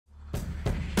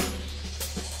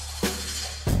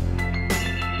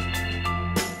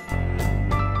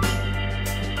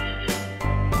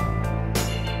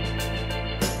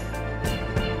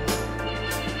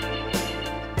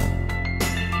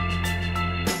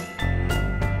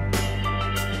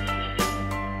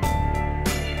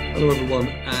Hello everyone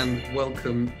and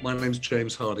welcome. My name's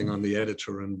James Harding. I'm the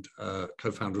editor and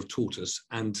co-founder of Tortoise.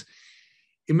 And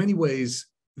in many ways,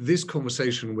 this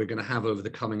conversation we're going to have over the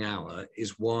coming hour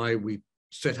is why we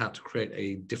set out to create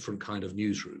a different kind of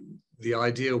newsroom. The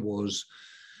idea was,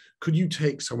 could you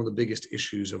take some of the biggest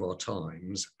issues of our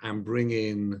times and bring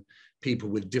in people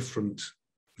with different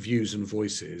views and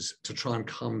voices to try and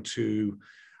come to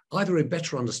either a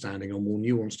better understanding or more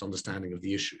nuanced understanding of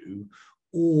the issue,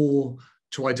 or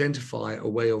to identify a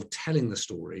way of telling the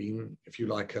story, if you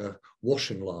like, a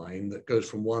washing line that goes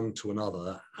from one to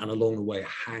another and along the way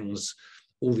hangs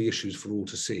all the issues for all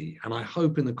to see. And I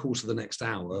hope in the course of the next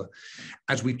hour,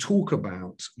 as we talk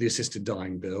about the assisted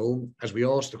dying bill, as we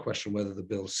ask the question whether the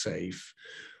bill's safe,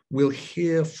 we'll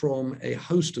hear from a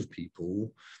host of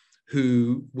people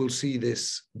who will see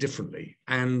this differently.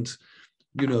 And,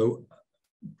 you know,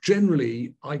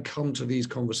 generally, I come to these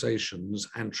conversations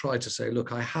and try to say,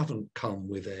 look, I haven't come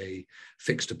with a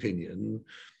fixed opinion.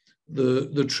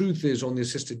 The truth is, on the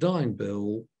assisted dying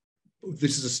bill,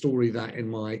 this is a story that in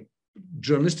my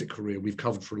journalistic career we've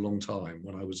covered for a long time.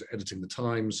 When I was editing The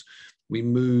Times, we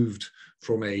moved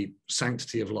from a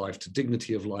sanctity of life to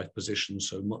dignity of life position,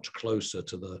 so much closer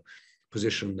to the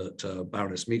position that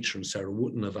Baroness Meacher and Sarah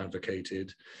Wootton have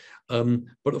advocated.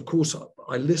 But of course,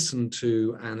 I listened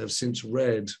to and have since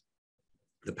read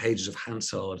the pages of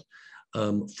Hansard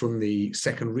from the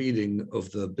second reading of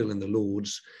the bill in the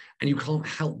Lords, and you can't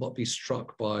help but be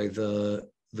struck by the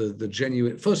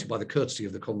genuine, firstly by the courtesy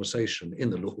of the conversation in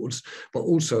the Lords, but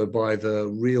also by the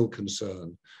real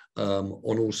concern on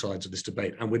all sides of this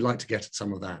debate. And we'd like to get at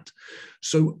some of that.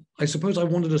 So I suppose I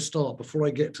wanted to start, before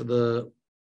I get to the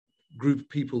group of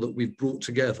people that we've brought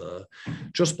together,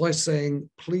 just by saying,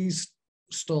 please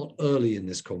start early in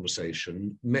this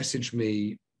conversation, message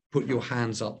me, put your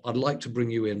hands up. I'd like to bring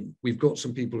you in. We've got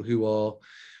some people who are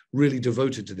really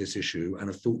devoted to this issue and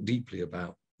have thought deeply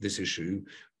about this issue,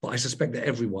 but I suspect that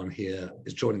everyone here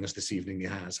is joining us this evening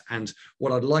has. And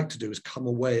what I'd like to do is come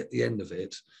away at the end of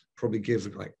it, probably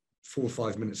give like 4 or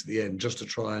 5 minutes at the end, just to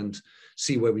try and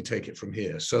see where we take it from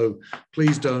here. So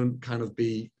please don't kind of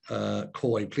be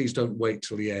coy. Please don't wait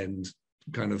till the end.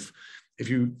 Kind of, if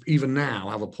you even now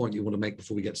have a point you want to make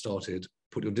before we get started,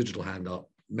 put your digital hand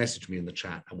up, message me in the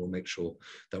chat, and we'll make sure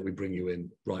that we bring you in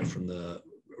right from the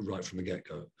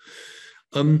get-go.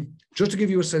 Just to give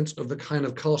you a sense of the kind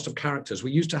of cast of characters,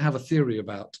 we used to have a theory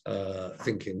about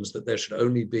think-ins that there should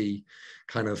only be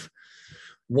kind of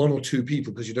 1 or 2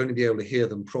 people because you'd only be able to hear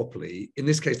them properly. In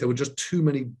this case, there were just too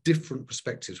many different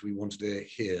perspectives we wanted to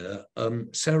hear.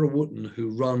 Sarah Wootton,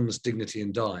 who runs Dignity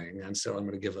in Dying, and Sarah, I'm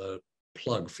going to give a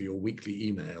plug for your weekly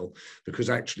email, because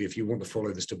actually, if you want to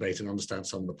follow this debate and understand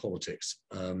some of the politics,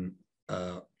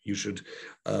 you should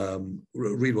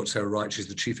read what Sarah writes. She's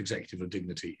the chief executive of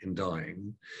Dignity in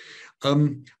Dying.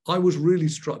 I was really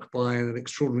struck by an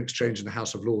extraordinary exchange in the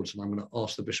House of Lords, and I'm going to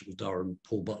ask the Bishop of Durham,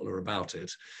 Paul Butler, about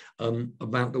it,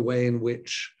 about the way in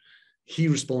which he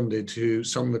responded to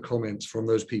some of the comments from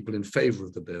those people in favour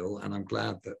of the bill. And I'm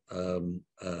glad that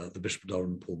the Bishop of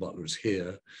Durham, Paul Butler, is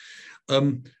here.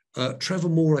 Trevor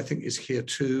Moore, I think, is here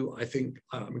too. I think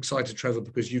I'm excited, Trevor,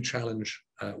 because you challenge,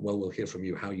 well, we'll hear from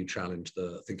you how you challenge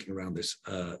the thinking around this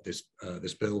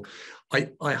this bill.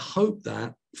 I hope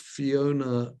that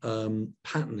Fiona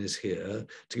Patten is here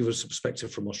to give us a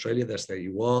perspective from Australia. There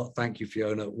you are. Thank you,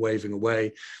 Fiona, waving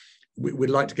away. We'd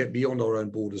like to get beyond our own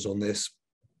borders on this.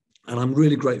 And I'm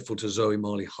really grateful to Zoe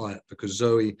Marley Hyatt, because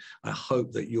Zoe, I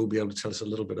hope that you'll be able to tell us a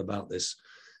little bit about this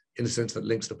in a sense that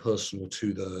links the personal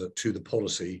to the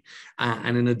policy.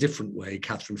 And in a different way,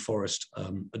 Catherine Forrest,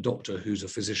 a doctor who's a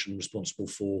physician responsible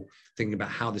for thinking about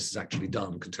how this is actually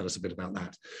done, can tell us a bit about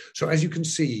that. So as you can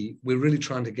see, we're really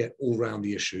trying to get all around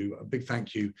the issue. A big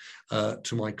thank you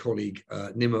to my colleague,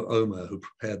 Nimo Omer, who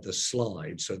prepared the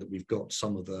slide so that we've got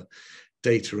some of the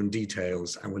data and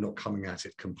details, and we're not coming at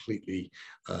it completely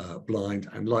blind.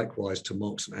 And likewise to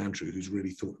Mark St. Andrew, who's really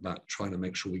thought about trying to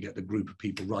make sure we get the group of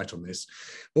people right on this.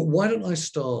 But why don't I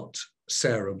start,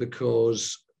 Sarah,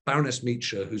 because Baroness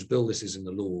Meacher, whose bill this is in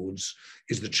the Lords,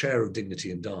 is the chair of Dignity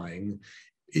in Dying.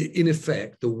 In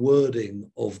effect, the wording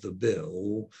of the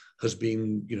bill has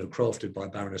been, crafted by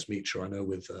Baroness Meacher, I know,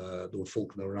 with Lord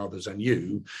Falconer and others, and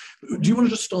you. Do you want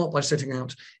to just start by setting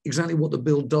out exactly what the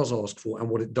bill does ask for and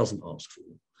what it doesn't ask for?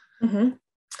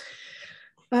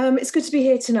 Mm-hmm. It's good to be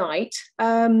here tonight.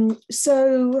 Molly's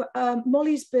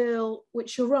bill,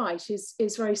 which you're right,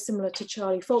 is very similar to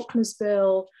Charlie Falconer's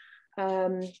bill,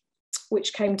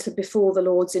 which came to before the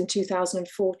Lords in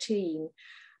 2014.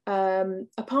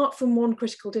 apart from one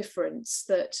critical difference,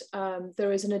 that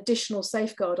there is an additional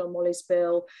safeguard on Molly's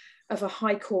bill of a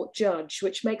High Court judge,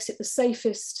 which makes it the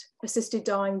safest assisted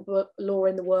dying law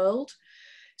in the world.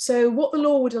 So what the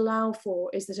law would allow for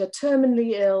is that a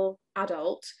terminally ill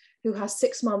adult who has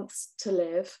 6 months to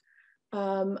live,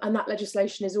 and that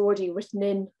legislation is already written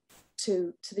in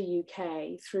to the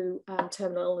UK through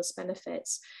terminal illness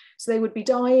benefits. So they would be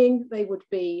dying, they would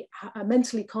be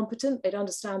mentally competent, they'd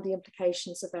understand the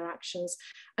implications of their actions,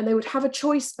 and they would have a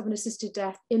choice of an assisted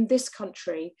death in this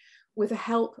country with the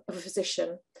help of a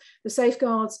physician. The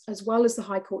safeguards, as well as the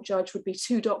High Court judge, would be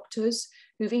 2 doctors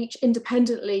who've each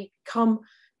independently come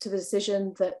to the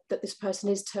decision that this person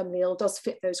is terminally ill, does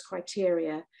fit those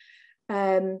criteria.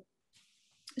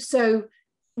 So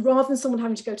rather than someone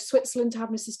having to go to Switzerland to have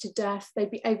an assisted death, they'd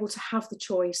be able to have the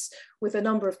choice with a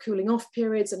number of cooling off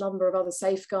periods, a number of other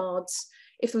safeguards.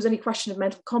 If there was any question of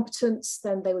mental competence,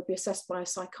 then they would be assessed by a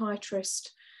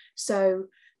psychiatrist. So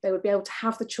they would be able to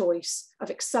have the choice of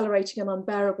accelerating an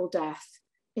unbearable death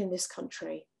in this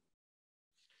country.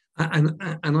 And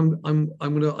I said I'm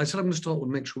gonna start with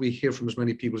make sure we hear from as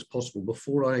many people as possible.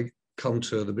 Before I come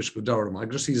to the Bishop of Durham, I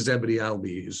just see Zebedee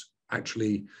Albee is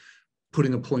actually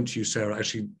putting a point to you, Sarah.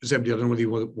 Actually, Zebedee, I don't know whether you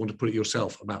want to put it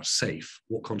yourself about safe.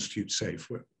 What constitutes safe?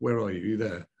 Where are you? Are you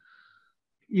there?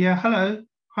 Yeah, hello.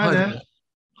 Hi there.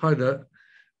 Hi there.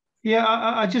 Yeah,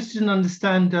 I just didn't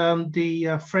understand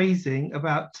the phrasing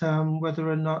about whether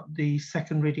or not the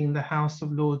second reading in the House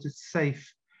of Lords is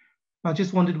safe. I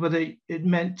just wondered whether it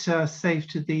meant safe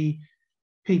to the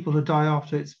people who die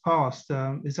after it's passed.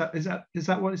 Is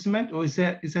that what it's meant, or is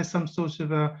there some sort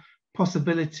of a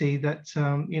possibility that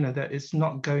that it's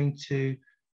not going to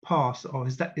pass, or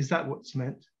is that what's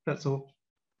meant? That's all.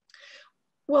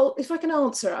 Well, if I can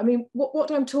answer, I mean,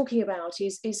 what I'm talking about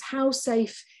is how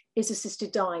safe is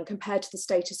assisted dying compared to the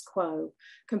status quo,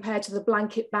 compared to the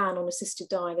blanket ban on assisted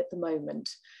dying at the moment.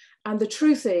 And the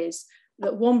truth is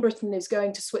that One Britain is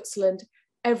going to Switzerland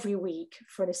every week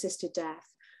for an assisted death,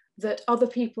 that other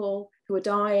people who are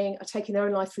dying are taking their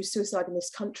own life through suicide in this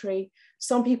country.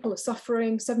 Some people are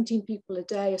suffering, 17 people a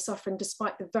day are suffering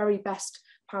despite the very best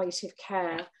palliative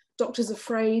care. Doctors are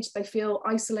afraid, they feel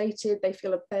isolated, they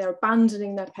feel they are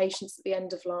abandoning their patients at the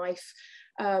end of life.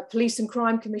 Police and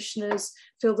crime commissioners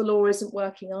feel the law isn't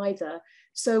working either.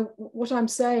 So what I'm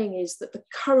saying is that the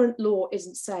current law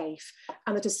isn't safe,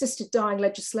 and that assisted dying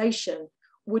legislation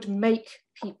would make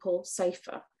people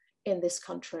safer in this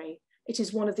country. It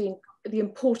is one of the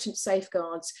important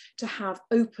safeguards to have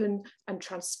open and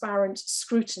transparent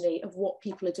scrutiny of what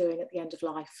people are doing at the end of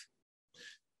life.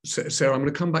 Sarah, I'm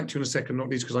going to come back to you in a second, not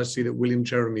least because I see that William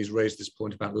Jeremy's raised this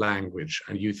point about language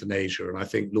and euthanasia, and I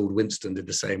think Lord Winston did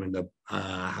the same in the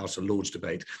House of Lords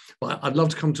debate. But I'd love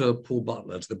to come to Paul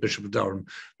Butler, to the Bishop of Durham.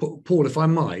 Paul, if I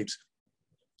might,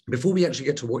 before we actually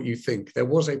get to what you think, there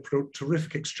was a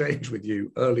terrific exchange with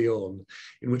you early on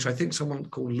in which I think someone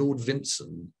called Lord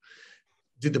Vincent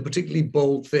did the particularly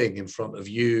bold thing in front of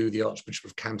you, the Archbishop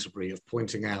of Canterbury, of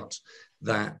pointing out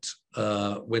that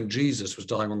when Jesus was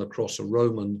dying on the cross, a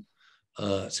Roman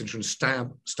centurion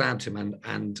stabbed him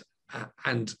and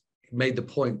made the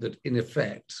point that, in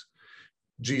effect,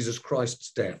 Jesus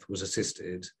Christ's death was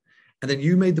assisted. And then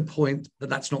you made the point that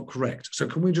that's not correct. So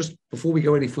can we just, before we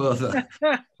go any further,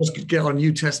 let's get our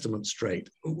New Testament straight.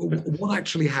 What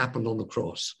actually happened on the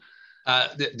cross?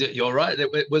 You're right.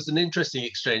 It was an interesting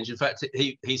exchange. In fact,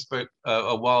 he spoke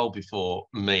a while before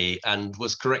me and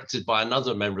was corrected by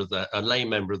another member of a lay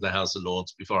member of the House of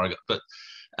Lords before I got. But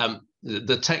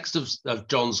the text of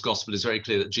John's Gospel is very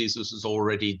clear that Jesus was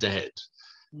already dead,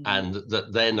 and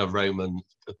that then a Roman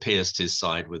pierced his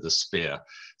side with a spear.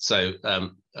 So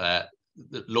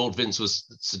Lord Vince was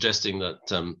suggesting that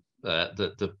that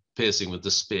the piercing with the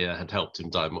spear had helped him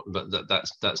die, but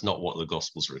that's not what the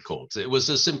Gospels record. It was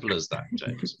as simple as that,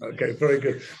 James. Okay, very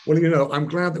good. Well, you know, I'm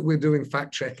glad that we're doing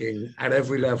fact checking at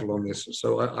every level on this,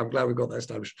 so I'm glad we got that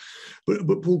established.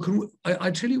 But Paul,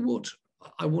 I tell you what,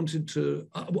 I wanted to.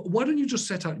 Why don't you just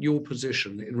set out your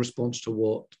position in response to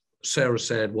what Sarah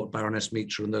said, what Baroness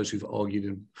Meacher and those who've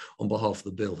argued on behalf of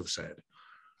the bill have said?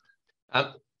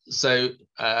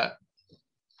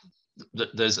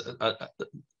 There's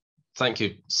thank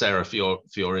you, Sarah, for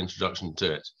your introduction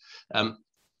to it.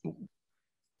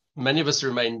 Many of us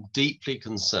remain deeply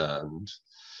concerned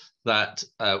that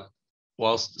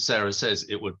whilst Sarah says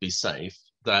it would be safe,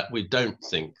 that we don't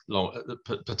think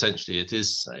potentially it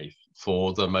is safe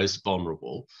for the most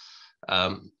vulnerable.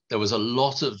 There was a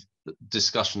lot of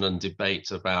discussion and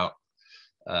debate about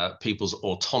people's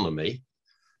autonomy,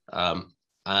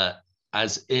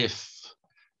 as if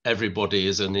everybody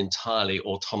is an entirely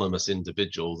autonomous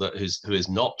individual who is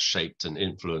not shaped and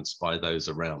influenced by those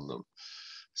around them.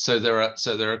 So there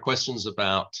are questions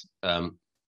about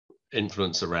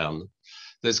influence around them.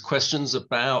 There's questions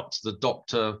about the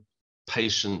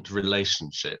doctor-patient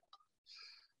relationship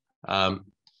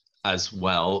as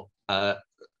well.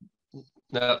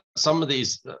 Now, some of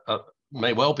these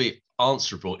may well be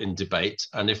answerable in debate,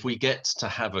 and if we get to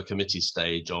have a committee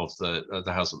stage of the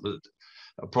House,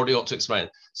 I probably ought to explain.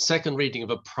 Second reading of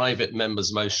a private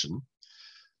member's motion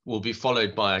will be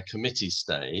followed by a committee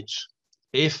stage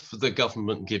if the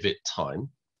government give it time.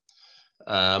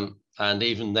 And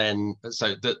even then,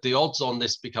 so the odds on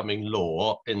this becoming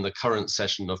law in the current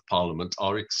session of Parliament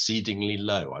are exceedingly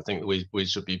low. I think we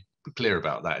should be clear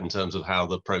about that in terms of how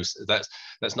the process,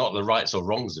 that's not the rights or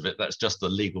wrongs of it, that's just the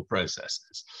legal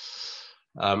processes.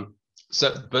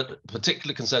 But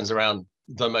particular concerns around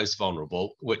the most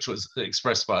vulnerable, which was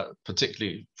expressed by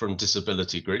particularly from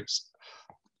disability groups.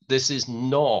 This is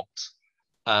not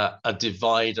a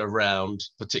divide around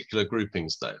particular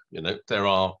groupings, though. You know, there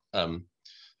are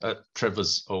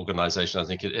Trevor's organisation, I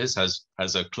think it is,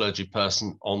 has a clergy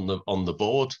person on the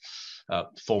board.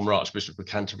 Former Archbishop of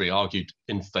Canterbury argued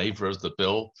in favour of the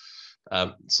bill.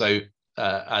 And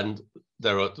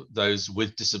there are those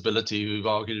with disability who've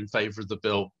argued in favour of the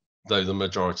bill, though the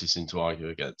majority seem to argue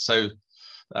against. So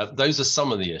those are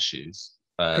some of the issues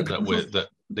that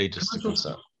lead us to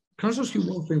concern. Can I just ask you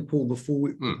one thing, Paul, before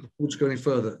we go any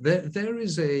further?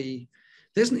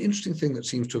 There's an interesting thing that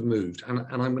seems to have moved, and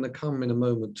I'm going to come in a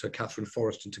moment to Catherine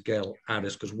Forrest and to Gail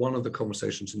Addis, because one of the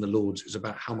conversations in the Lords is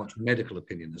about how much medical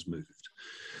opinion has moved.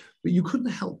 But you couldn't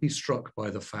help be struck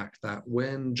by the fact that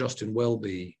when Justin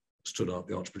Welby stood up,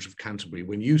 the Archbishop of Canterbury,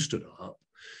 when you stood up,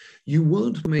 you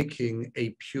weren't making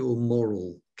a pure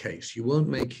moral case. You weren't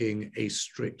making a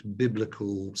strict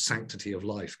biblical sanctity of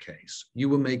life case. You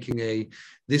were making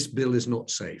this bill is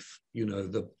not safe. You know,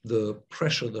 the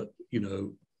pressure that, you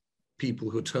know,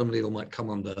 people who are terminally ill might come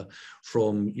under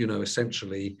from, you know,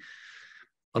 essentially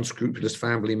unscrupulous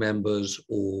family members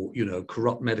or, you know,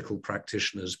 corrupt medical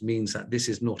practitioners means that this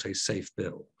is not a safe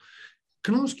bill.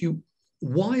 Can I ask you,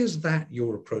 why is that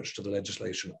your approach to the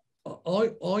legislation?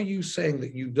 Are you saying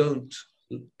that you don't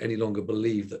any longer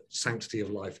believe that sanctity of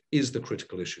life is the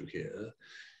critical issue here?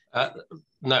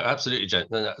 No, absolutely, James.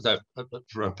 No,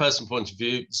 from a personal point of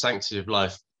view, sanctity of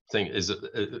life thing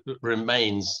it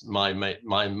remains my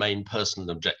main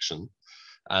personal objection,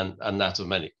 and that of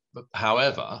many. But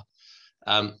however,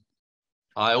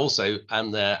 I also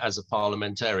am there as a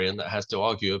parliamentarian that has to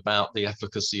argue about the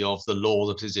efficacy of the law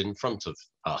that is in front of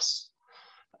us.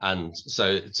 And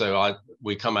so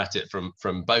we come at it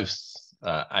from both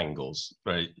angles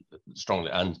very strongly,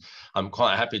 and I'm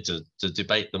quite happy to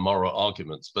debate the moral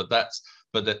arguments. But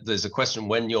there's a question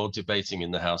when you're debating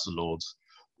in the House of Lords,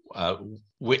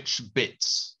 which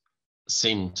bits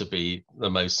seem to be the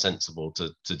most sensible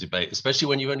to debate, especially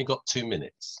when you've only got 2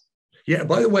 minutes. Yeah,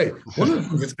 by the way, one of the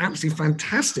things that's absolutely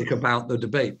fantastic about the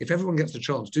debate, if everyone gets the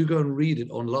chance, do go and read it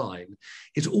online,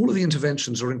 is all of the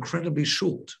interventions are incredibly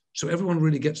short. So everyone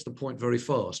really gets the point very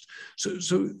fast.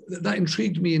 So that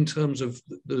intrigued me in terms of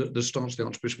the stance the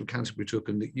Archbishop of Canterbury took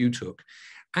and that you took.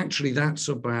 Actually, that's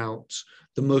about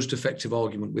the most effective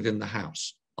argument within the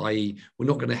House, i.e. we're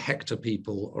not going to hector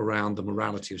people around the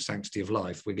morality of sanctity of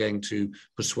life. We're going to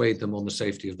persuade them on the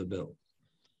safety of the bill.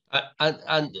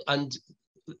 And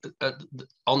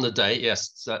on the day,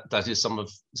 yes, that is some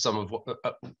of what,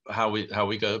 how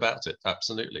we go about it.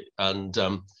 Absolutely, and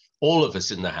all of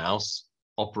us in the House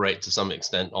operate to some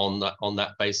extent on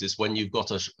that basis when you've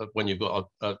got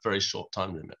a very short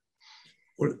time limit.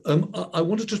 Well, I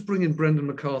want to just bring in Brendan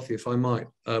McCarthy, if I might.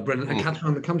 Brendan, and Catherine,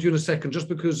 I'm going to come to you in a second, just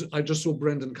because I just saw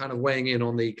Brendan kind of weighing in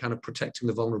on the kind of protecting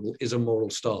the vulnerable is a moral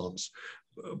stance.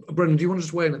 Brendan, do you want to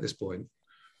just weigh in at this point?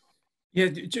 Yeah,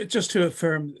 just to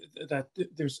affirm that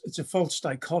it's a false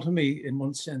dichotomy in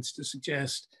one sense to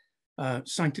suggest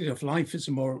sanctity of life is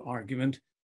a moral argument,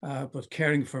 but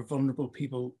caring for vulnerable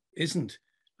people isn't.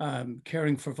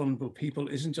 Caring for vulnerable people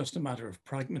isn't just a matter of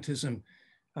pragmatism,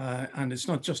 and it's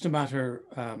not just a matter,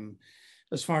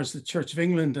 as far as the Church of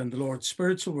England and the Lord's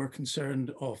Spiritual were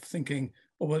concerned, of thinking,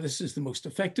 oh, well, this is the most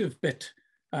effective bit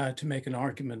to make an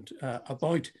argument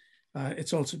about.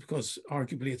 It's also because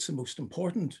arguably it's the most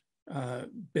important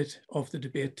bit of the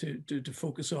debate to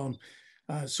focus on.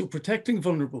 So protecting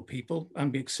vulnerable people,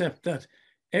 and we accept that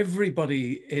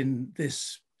everybody in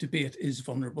this debate is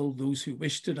vulnerable, those who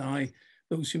wish to die,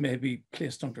 those who may be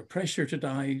placed under pressure to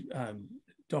die,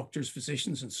 doctors,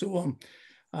 physicians, and so on.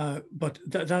 But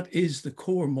that is the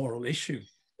core moral issue,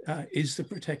 is the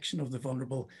protection of the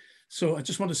vulnerable. So I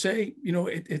just want to say, you know,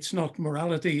 it's not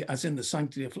morality as in the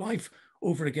sanctity of life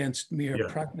over against mere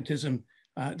pragmatism.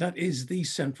 That is the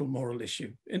central moral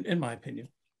issue, in my opinion.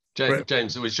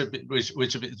 James, we should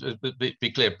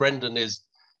be clear. Brendan is,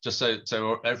 just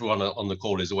so everyone on the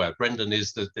call is aware, Brendan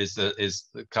is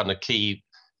the kind of key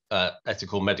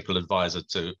ethical medical advisor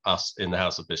to us in the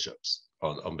House of Bishops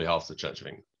on behalf of the Church of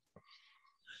England.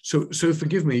 So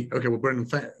forgive me. Okay, well, Brendan,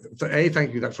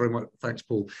 thank you. That's very much. Thanks,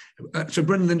 Paul. So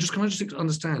Brendan, then just can I just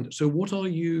understand? So what are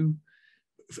you?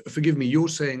 Forgive me. You're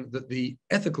saying that the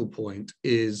ethical point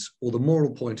is, or the moral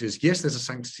point is, yes, there's a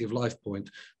sanctity of life point,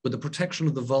 but the protection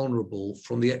of the vulnerable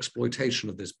from the exploitation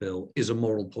of this bill is a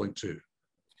moral point too.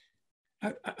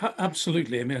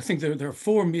 Absolutely. I mean, I think there are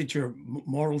four major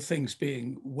moral things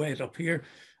being weighed up here.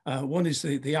 One is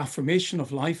the affirmation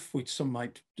of life, which some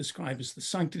might describe as the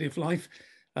sanctity of life.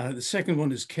 The second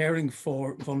one is caring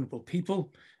for vulnerable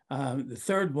people. The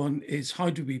third one is how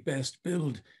do we best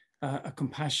build a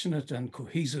compassionate and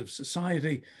cohesive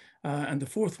society. And the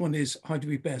fourth one is how do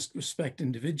we best respect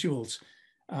individuals.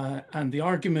 And the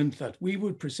argument that we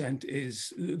would present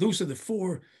is those are the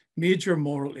four major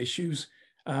moral issues,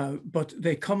 but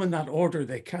they come in that order.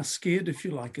 They cascade, if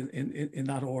you like, in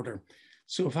that order.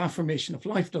 So if affirmation of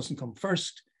life doesn't come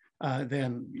first,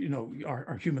 then, you know,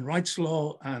 our human rights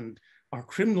law and our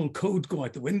criminal code go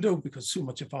out the window, because so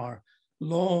much of our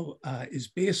law is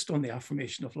based on the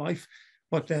affirmation of life.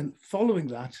 But then following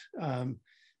that,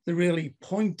 the really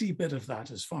pointy bit of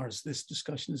that, as far as this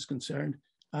discussion is concerned,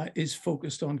 is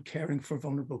focused on caring for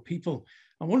vulnerable people.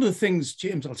 And one of the things,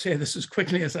 James, I'll say this as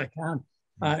quickly as I can,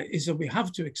 is that we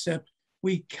have to accept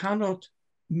we cannot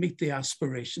meet the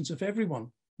aspirations of everyone.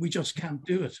 We just can't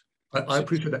do it. I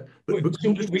appreciate that.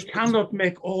 But we cannot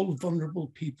make all vulnerable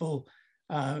people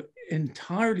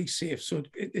entirely safe. So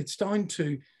it's down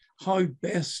to how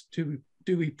best do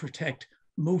we protect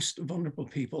most vulnerable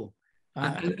people.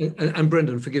 And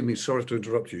Brendan, forgive me, sorry to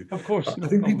interrupt you. Of course. I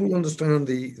think people understand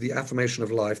the affirmation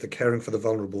of life, the caring for the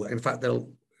vulnerable. In fact, they'll,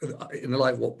 in the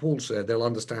light of what Paul said, they'll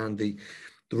understand the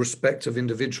respect of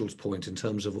individuals point in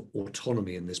terms of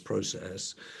autonomy in this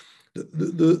process.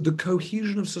 The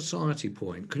cohesion of society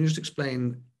point, can you just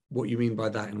explain what you mean by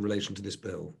that in relation to this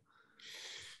bill?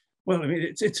 Well, I mean,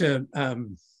 it's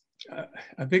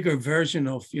a bigger version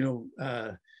of, you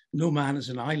know, no man is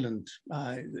an island.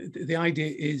 The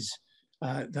idea is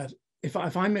that if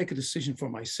I make a decision for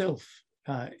myself,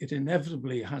 it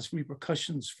inevitably has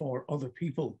repercussions for other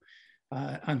people.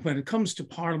 And when it comes to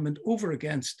Parliament over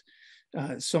against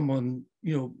someone,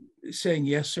 you know, saying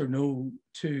yes or no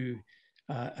to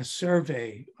a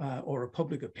survey or a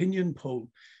public opinion poll,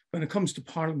 when it comes to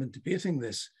Parliament debating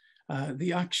this,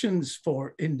 the actions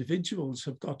for individuals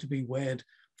have got to be weighed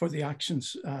for the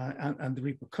actions and the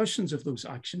repercussions of those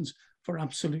actions for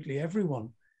absolutely everyone.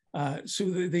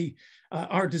 So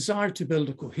our desire to build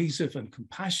a cohesive and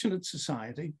compassionate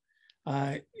society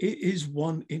is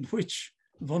one in which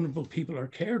vulnerable people are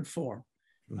cared for.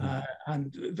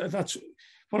 And that's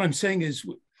what I'm saying is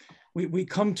we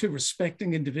come to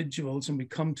respecting individuals, and we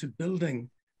come to building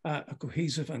a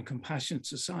cohesive and compassionate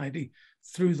society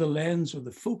through the lens or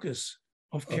the focus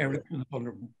of caring for the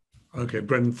vulnerable. Okay,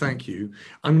 Brendan, thank you.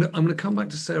 I'm going to come back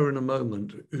to Sarah in a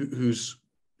moment, who's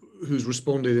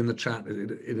responded in the chat in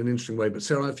an interesting way. But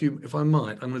Sarah, if I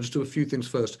might, I'm going to just do a few things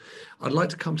first. I'd like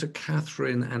to come to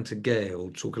Catherine and to Gail,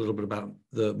 talk a little bit about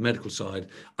the medical side.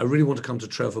 I really want to come to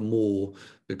Trevor more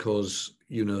because,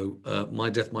 you know, My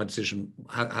Death, My Decision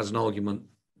has an argument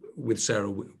with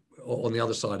Sarah on the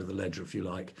other side of the ledger, if you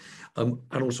like. And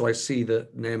also I see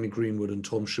that Naomi Greenwood and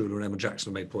Tom Schuler and Emma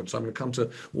Jackson have made points. So I'm going to come to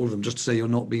all of them just to say you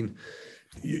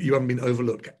haven't been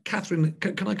overlooked. Catherine,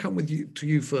 can I come to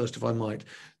you first, if I might?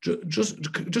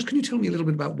 Just can you tell me a little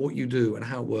bit about what you do and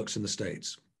how it works in the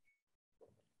States?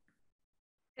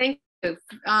 Thank you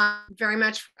very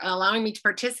much for allowing me to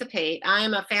participate. I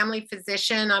am a family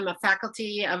physician. I'm a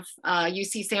faculty of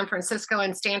UC San Francisco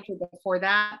and Stanford before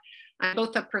that. I'm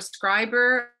both a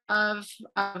prescriber of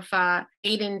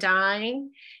aid in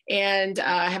dying and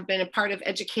have been a part of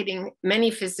educating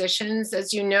many physicians.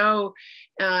 As you know,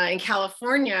 in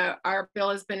California, our bill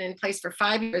has been in place for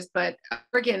 5 years, but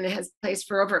Oregon has been in place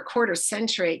for over a quarter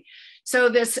century. So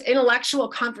this intellectual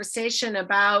conversation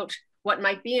about what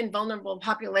might be in vulnerable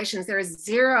populations, there is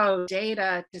zero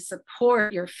data to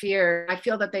support your fear. I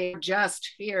feel that they are just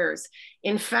fears.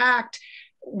 In fact,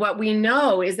 what we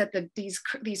know is that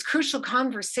these crucial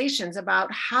conversations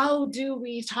about how do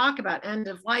we talk about end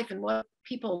of life and what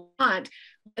people want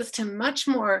is to much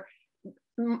more,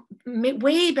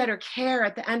 way better care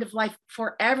at the end of life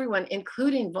for everyone,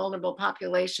 including vulnerable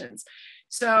populations.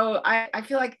 So I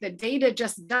feel like the data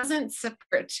just doesn't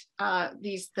support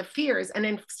the fears, and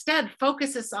instead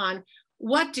focuses on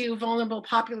what do vulnerable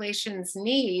populations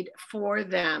need for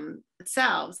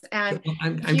themselves. And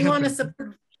if you want to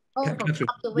support vulnerable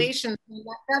populations,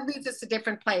 that leads us to a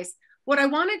different place. What I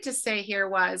wanted to say here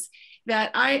was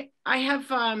that I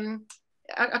have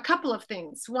a couple of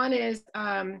things. One is,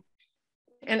 and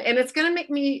it's going to make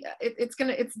me,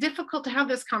 it's difficult to have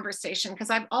this conversation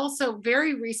because I've also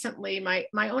very recently,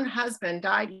 my own husband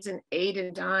died. He's an aid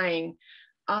in dying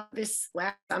this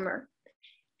last summer.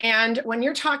 And when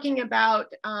you're talking about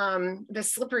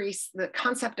the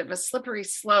concept of a slippery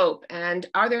slope and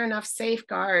are there enough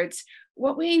safeguards,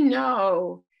 what we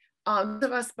know, of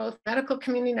us, both medical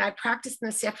community, and I practice in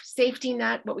the safety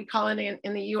net, what we call it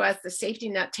in the US, the safety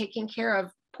net, taking care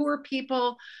of poor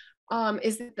people,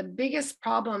 is that the biggest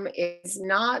problem is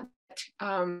not,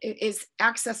 is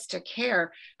access to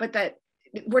care, but that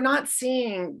we're not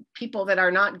seeing people that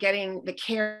are not getting the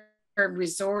care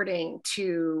resorting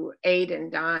to aid in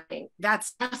dying.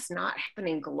 That's just not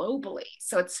happening globally.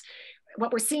 So it's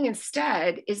what we're seeing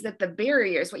instead is that the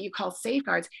barriers, what you call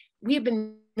safeguards, we have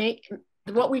been making,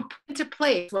 what we put into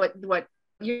place, what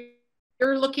you're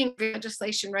looking at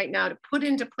legislation right now to put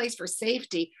into place for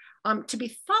safety, to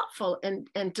be thoughtful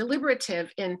and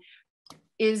deliberative in,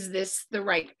 is this the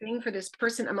right thing for this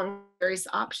person among various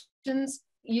options?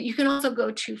 You can also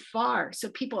go too far. So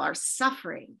people are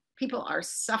suffering.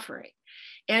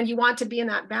 And you want to be in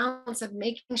that balance of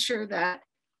making sure that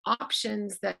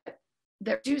options that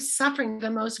reduce suffering,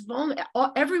 the most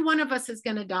vulnerable, every one of us is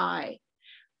going to die.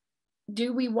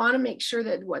 Do we want to make sure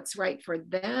that what's right for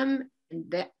them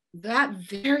and that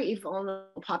very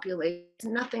vulnerable population is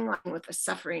nothing like with a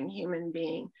suffering human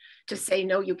being to say,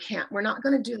 no, you can't. We're not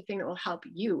going to do the thing that will help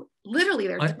you. Literally,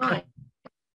 they're dying.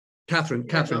 Catherine,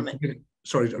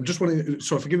 sorry, I'm just wanting,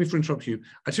 sorry, forgive me for interrupting you.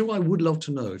 I tell you what I would love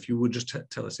to know, if you would just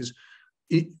tell us, is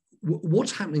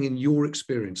what's happening in your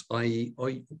experience, i.e.,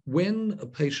 when a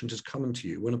patient is coming to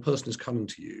you, when a person is coming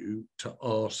to you to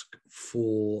ask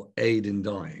for aid in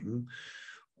dying,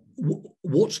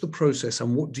 what's the process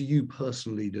and what do you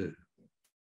personally do?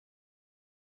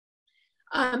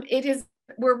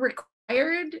 We're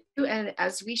required to, and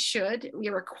as we should,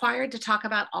 we're required to talk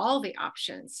about all the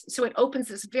options. So it opens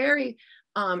this very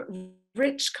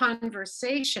rich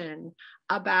conversation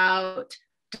about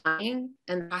dying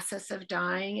and the process of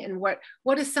dying, and what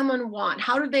does someone want?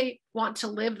 How do they want to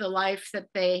live the life that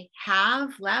they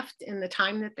have left in the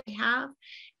time that they have?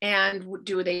 And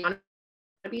do they want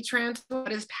to be transferred?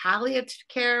 What is palliative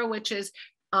care, which is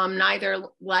neither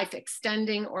life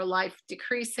extending or life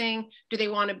decreasing? Do they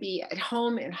want to be at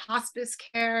home in hospice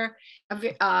care?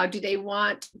 Do they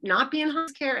want not be in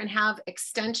hospice care and have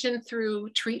extension through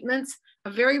treatments? A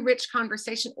very rich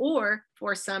conversation. Or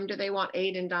for some, do they want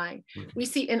aid in dying? We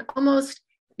see in almost,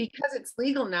 because it's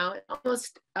legal now,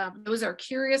 almost those are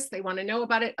curious, they want to know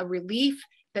about it, a relief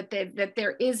that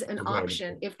there is an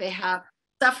option if they have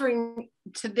suffering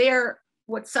to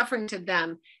what's suffering to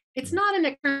them. It's not an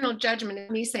external judgment of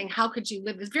me saying, how could you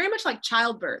live this? Very much like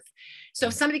childbirth. So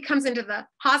if somebody comes into the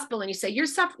hospital and you say, you're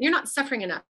not suffering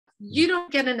enough, you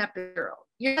don't get an epidural,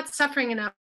 you're not suffering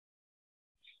enough.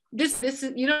 This is,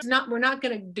 we're not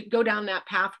going to go down that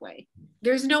pathway.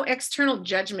 There's no external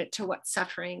judgment to what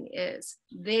suffering is.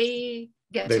 They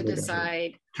get to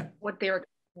decide what they're.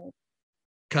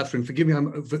 Catherine, forgive me,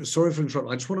 I'm sorry for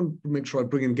interrupting. I just want to make sure I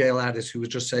bring in Gail Addis, who was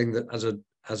just saying that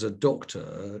as a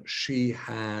doctor, she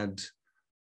had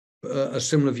a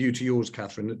similar view to yours,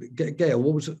 Catherine. Gail,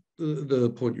 what was the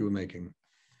point you were making?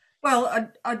 Well,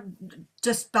 I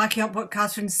just backing up what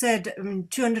Catherine said,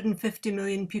 250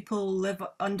 million people live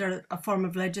under a form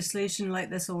of legislation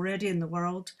like this already in the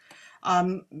world.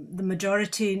 The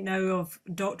majority now of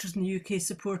doctors in the UK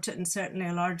support it, and certainly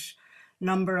a large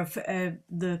number of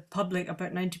the public,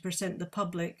 about 90% of the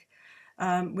public.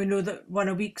 We know that one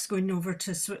a week's going over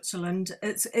to Switzerland.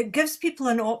 It gives people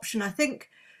an option. I think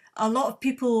a lot of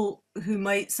people who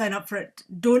might sign up for it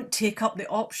don't take up the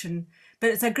option, but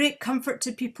it's a great comfort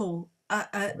to people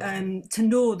to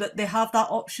know that they have that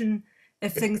option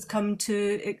if things come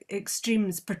to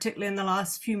extremes, particularly in the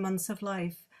last few months of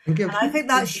life. And I think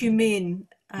that's humane.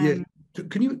 Yeah.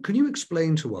 Can you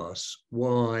explain to us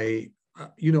why?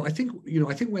 I think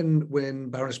when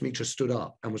Baroness Meacher stood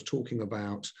up and was talking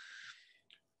about,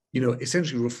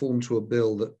 essentially reform to a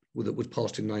bill that was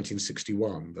passed in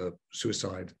 1961, the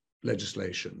suicide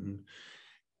legislation,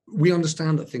 we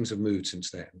understand that things have moved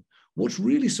since then. What's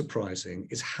really surprising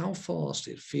is how fast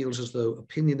it feels as though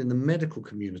opinion in the medical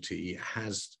community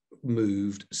has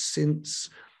moved since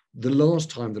the last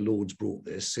time the Lords brought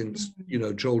this, since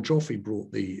Joel Joffrey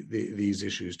brought these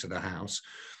issues to the House.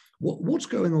 What's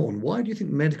going on? Why do you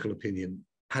think medical opinion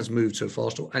has moved so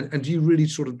fast? And do you really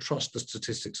sort of trust the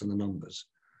statistics and the numbers?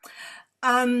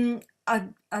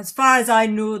 As far as I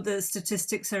know, the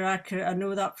statistics are accurate. I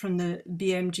know that from the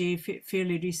BMJ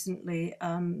fairly recently.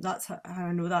 That's how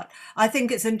I know that. I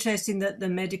think it's interesting that the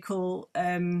medical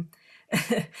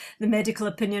the medical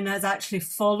opinion has actually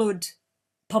followed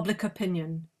public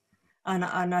opinion, and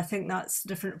I think that's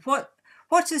different.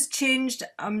 What has changed?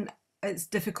 It's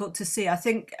difficult to say. I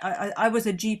think I was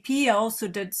a GP. I also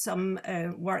did some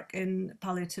work in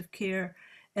palliative care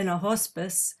in a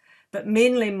hospice. But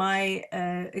mainly my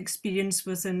experience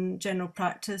was in general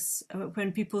practice.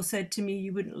 When people said to me,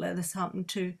 you wouldn't let this happen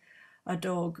to a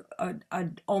dog,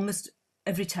 I'd almost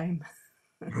every time.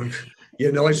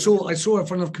 Yeah, no, I saw in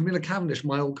front of Camilla Cavendish,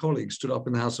 my old colleague, stood up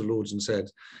in the House of Lords and said,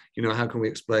 how can we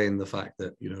explain the fact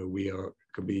that,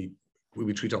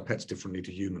 we treat our pets differently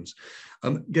to humans.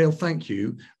 Gail, thank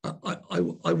you.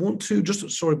 I want to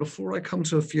before I come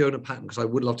to Fiona Patten, because I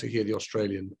would love to hear the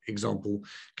Australian example.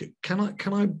 Can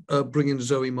I bring in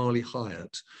Zoe Marley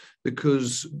Hyatt?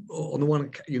 Because on the one,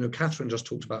 Catherine just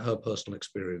talked about her personal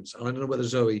experience, and I don't know whether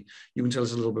Zoe, you can tell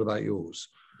us a little bit about yours.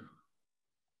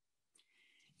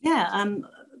 Yeah,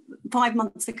 5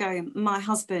 months ago, my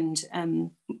husband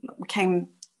came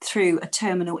through a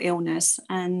terminal illness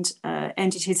and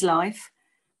ended his life.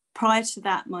 Prior to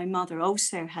that, my mother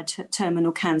also had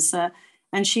terminal cancer,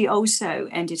 and she also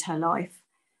ended her life.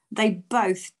 They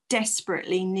both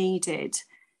desperately needed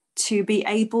to be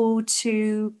able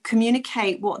to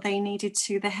communicate what they needed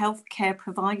to the healthcare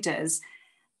providers.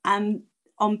 And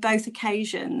on both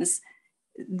occasions,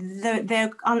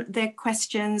 their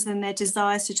questions and their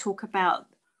desires to talk about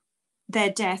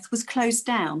their death was closed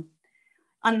down.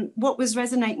 And what was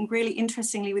resonating really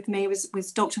interestingly with me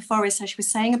was Dr. Forrest, as she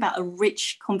was saying about a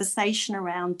rich conversation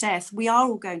around death. We are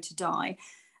all going to die.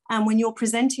 And when you're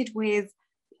presented with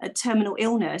a terminal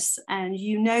illness and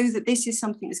you know that this is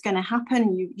something that's going to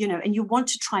happen, and you want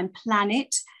to try and plan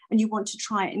it, and you want to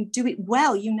try and do it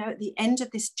well, at the end of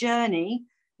this journey,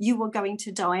 you are going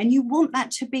to die, and you want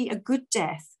that to be a good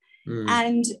death.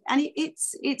 And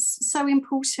it's so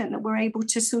important that we're able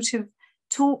to sort of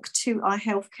talk to our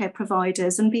healthcare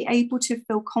providers and be able to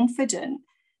feel confident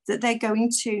that they're going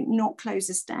to not close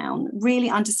us down, really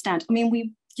understand. I mean,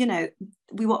 we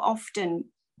were often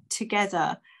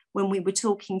together when we were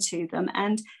talking to them,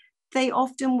 and they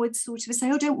often would sort of say,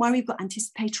 oh, don't worry, we've got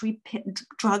anticipatory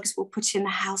drugs we'll put in the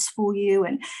house for you,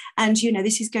 and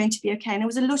this is going to be okay. And there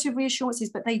was a lot of reassurances,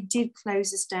 but they did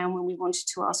close us down when we wanted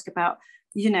to ask about,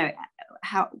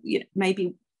 how,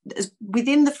 maybe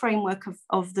within the framework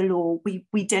of the law,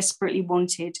 we desperately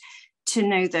wanted to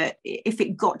know that if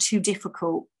it got too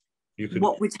difficult,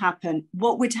 what would happen?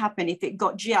 What would happen if it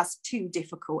got just too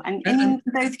difficult? And in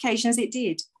both occasions, it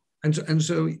did. And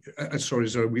so, sorry,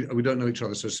 Zoe, we don't know each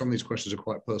other, so some of these questions are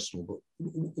quite personal, but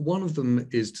one of them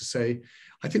is to say,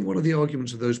 I think one of the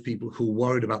arguments of those people who are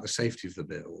worried about the safety of the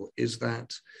bill is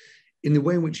that in the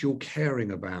way in which you're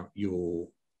caring about your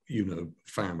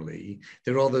family,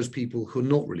 there are those people who are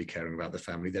not really caring about the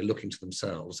family. They're looking to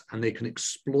themselves, and they can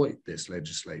exploit this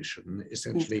legislation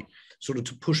essentially sort of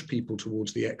to push people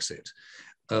towards the exit.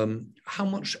 How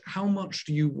much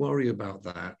do you worry about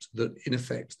that in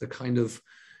effect, the kind of,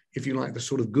 if you like, the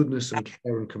sort of goodness and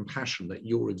care and compassion that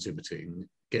you're exhibiting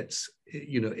gets,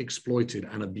 exploited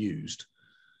and abused?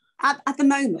 At the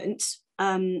moment,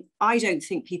 I don't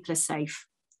think people are safe.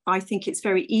 I think it's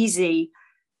very easy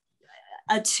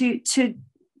I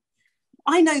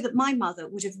know that my mother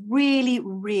would have really,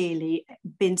 really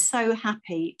been so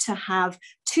happy to have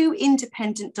 2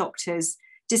 independent doctors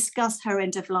discuss her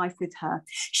end of life with her.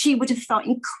 She would have felt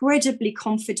incredibly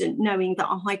confident knowing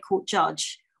that a High Court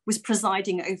judge was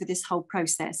presiding over this whole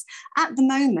process. At the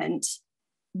moment,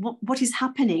 what is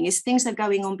happening is things are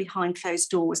going on behind closed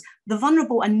doors. The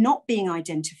vulnerable are not being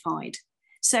identified.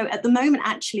 So at the moment,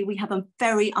 actually, we have a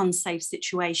very unsafe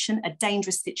situation, a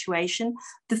dangerous situation.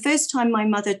 The first time my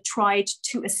mother tried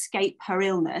to escape her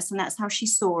illness, and that's how she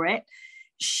saw it,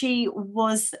 she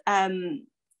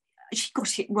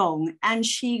got it wrong, and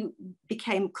she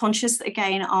became conscious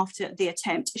again after the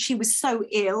attempt. She was so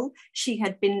ill. She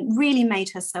had been really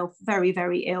made herself very,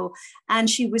 very ill, and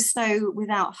she was so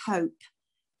without hope.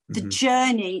 The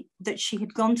journey that she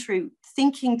had gone through,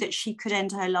 thinking that she could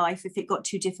end her life if it got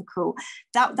too difficult,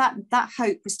 that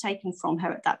hope was taken from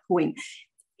her at that point.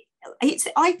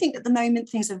 I think at the moment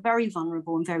things are very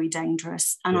vulnerable and very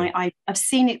dangerous, and I've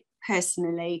seen it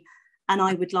personally. And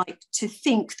I would like to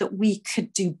think that we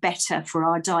could do better for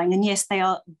our dying. And yes, they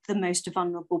are the most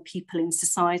vulnerable people in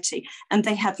society, and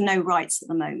they have no rights at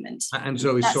the moment. And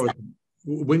Zoe, sorry,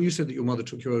 when you said that your mother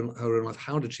took her own life,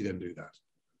 how did she then do that?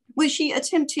 Well, she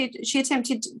attempted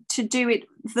to do it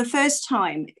the first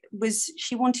time.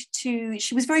 She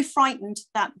was very frightened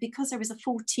that because there was a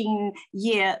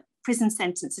 14-year prison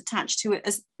sentence attached to it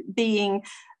as being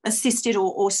assisted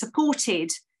or supported,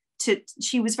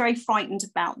 she was very frightened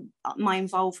about my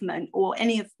involvement or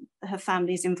any of her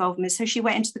family's involvement. So she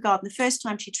went into the garden. The first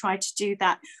time she tried to do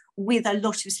that with a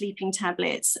lot of sleeping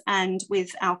tablets and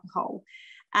with alcohol.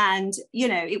 And, you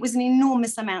know, it was an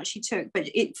enormous amount she took, but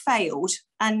it failed.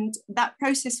 And that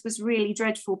process was really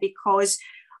dreadful because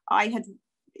I had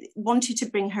wanted to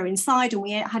bring her inside, and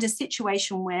we had a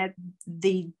situation where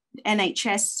the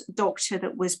NHS doctor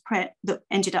that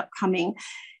ended up coming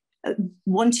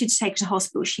wanted to take her to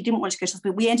hospital. She didn't want to go to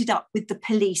hospital. We ended up with the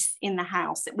police in the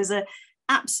house. It was an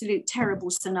absolute terrible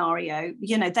scenario.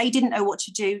 You know, they didn't know what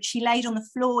to do. She laid on the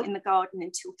floor in the garden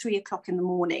until 3 o'clock in the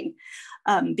morning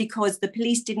because the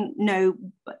police didn't know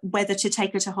whether to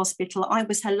take her to hospital. I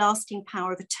was her lasting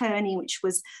power of attorney, which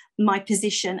was my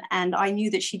position, and I knew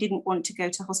that she didn't want to go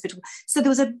to hospital. So there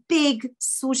was a big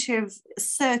sort of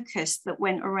circus that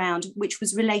went around, which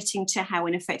was relating to how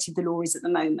ineffective the law is at the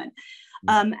moment.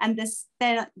 And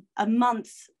then a month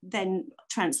then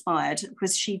transpired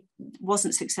because she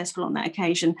wasn't successful on that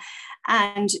occasion.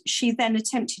 And she then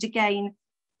attempted again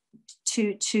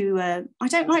to I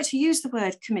don't like to use the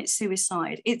word commit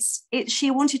suicide. She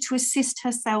wanted to assist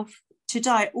herself to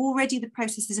die. Already the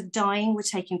processes of dying were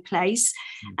taking place.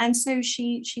 And so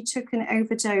she took an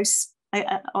overdose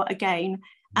again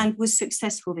and was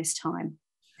successful this time.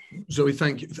 Zoe,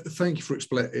 thank you for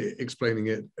explaining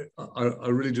it. I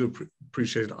really do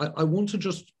appreciate it. I want to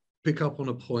just pick up on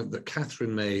a point that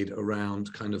Catherine made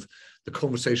around kind of the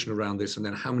conversation around this, and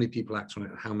then how many people act on it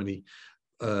and how many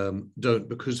don't,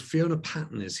 because Fiona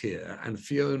Patten is here. And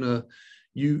Fiona,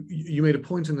 you made a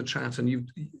point in the chat, and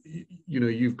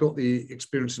you've got the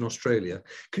experience in Australia.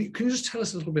 Can you just tell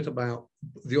us a little bit about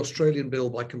the Australian bill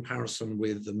by comparison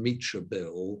with the Meacher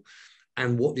bill,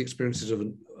 and what the experiences of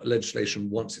legislation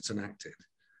once it's enacted?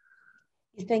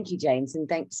 Thank you, James, and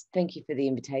thank you for the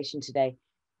invitation today.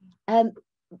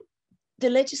 The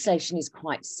legislation is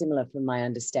quite similar from my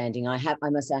understanding. I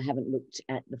must say I haven't looked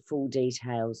at the full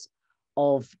details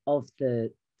of the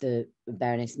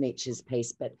Baroness Meacher's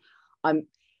piece, but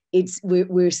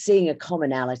we're seeing a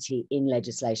commonality in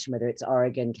legislation, whether it's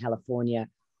Oregon, California,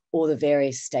 or the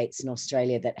various states in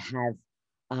Australia that have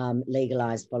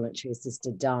legalized voluntary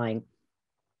assisted dying.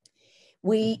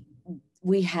 We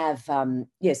have,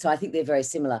 so I think they're very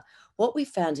similar. What we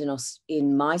found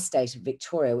in my state of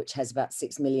Victoria, which has about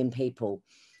 6 million people,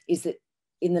 is that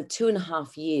in the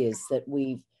 2.5 years that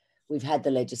we've had the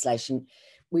legislation,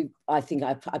 I think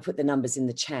I put the numbers in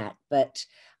the chat, but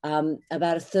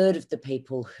about 1/3 of the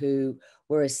people who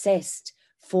were assessed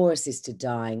for assisted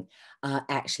dying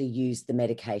actually used the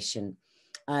medication.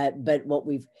 But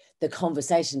the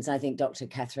conversations, I think Dr.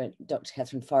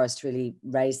 Catherine Forrest really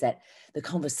raised that, the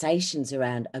conversations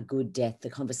around a good death, the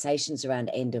conversations around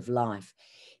end of life,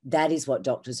 that is what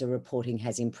doctors are reporting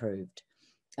has improved.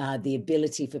 The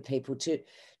ability for people to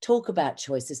talk about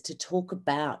choices, to talk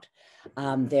about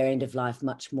their end of life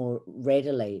much more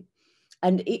readily.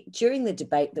 And during the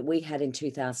debate that we had in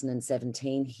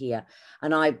 2017 here,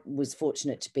 and I was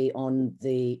fortunate to be on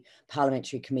the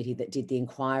parliamentary committee that did the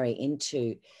inquiry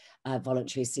into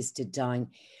voluntary assisted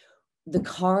dying, the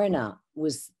coroner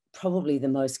was probably the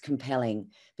most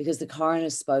compelling, because the coroner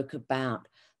spoke about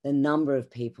the number of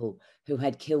people who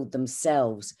had killed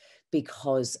themselves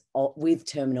with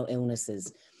terminal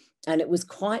illnesses. And it was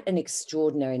quite an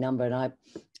extraordinary number. And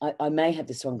I may have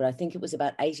this wrong, but I think it was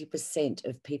about 80%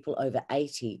 of people over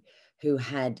 80 who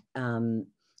had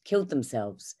killed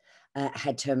themselves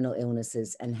had terminal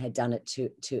illnesses and had done it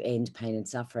to end pain and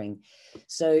suffering.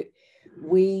 So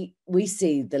we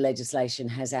see the legislation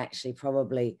has actually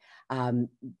probably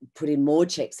put in more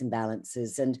checks and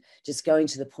balances. And just going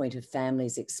to the point of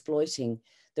families exploiting,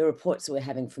 the reports that we're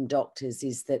having from doctors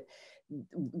is that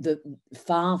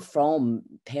far from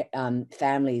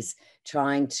families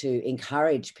trying to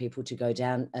encourage people to go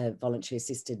down a voluntary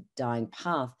assisted dying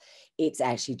path, it's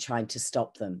actually trying to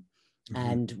stop them. Mm-hmm.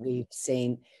 And we've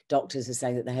seen doctors are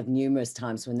saying that they have numerous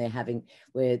times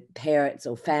where parents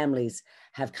or families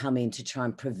have come in to try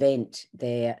and prevent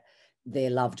their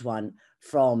loved one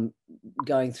from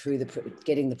going through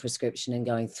getting the prescription and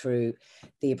going through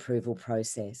the approval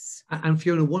process. And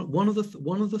Fiona, one of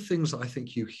the things I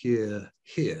think you hear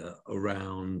here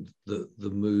around the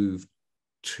move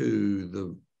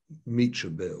to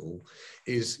Meacher bill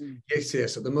is,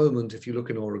 yes, at the moment, if you look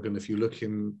in Oregon, if you look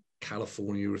in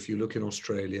California, if you look in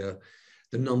Australia,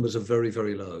 the numbers are very,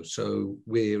 very low. So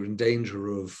we're in danger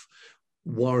of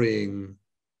worrying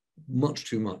much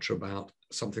too much about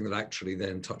something that actually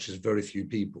then touches very few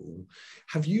people.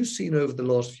 Have you seen over the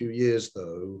last few years,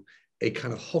 though, a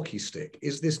kind of hockey stick?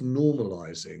 Is this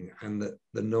normalizing and that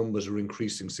the numbers are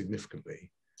increasing significantly?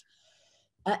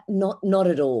 Not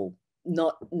at all.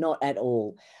 Not at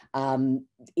all.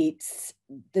 It's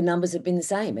the numbers have been the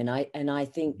same, and I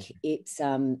think it's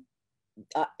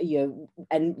you know,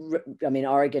 and I mean,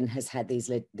 Oregon has had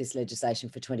this legislation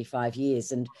for 25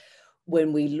 years, and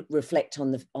when we reflect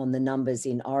on the numbers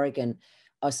in Oregon,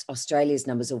 Australia's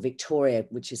numbers, or Victoria,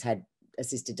 which has had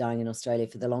assisted dying in Australia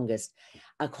for the longest,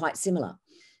 are quite similar.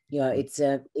 You know, it's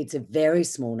a very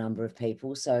small number of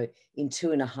people. So in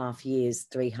 2.5 years,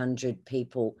 300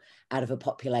 people out of a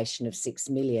population of 6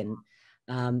 million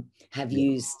have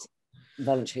used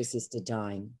voluntary assisted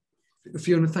dying.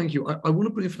 Fiona, thank you. I want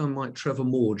to bring, if I might, Trevor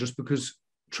Moore, just because,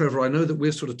 Trevor, I know that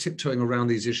we're sort of tiptoeing around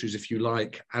these issues, if you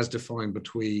like, as defined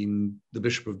between the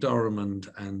Bishop of Durham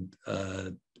and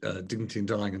Dignity in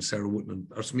Dying and Sarah Whitman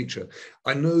Meacher.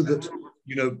 I know that,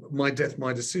 you know, My Death,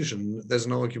 My Decision, there's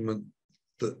an argument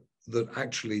that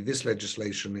actually this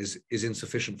legislation is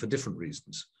insufficient for different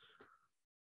reasons.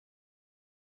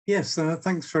 Yes,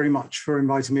 thanks very much for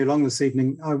inviting me along this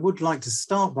evening. I would like to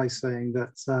start by saying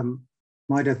that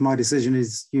My Death, My Decision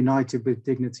is united with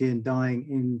Dignity in Dying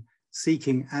in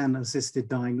seeking an assisted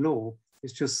dying law.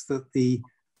 It's just that the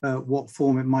what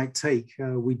form it might take,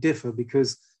 we differ,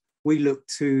 because we look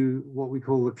to what we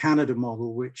call the Canada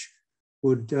model, which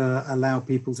would allow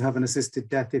people to have an assisted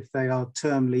death if they are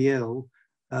terminally ill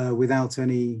without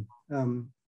any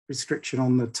restriction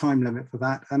on the time limit for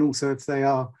that. And also if they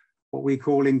are what we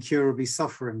call incurably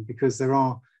suffering, because there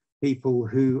are people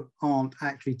who aren't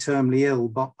actually terminally ill,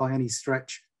 but by any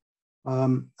stretch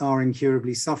are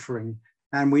incurably suffering.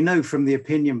 And we know from the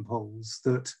opinion polls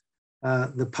that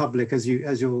the public, as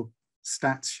your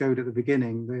stats showed at the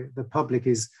beginning, the public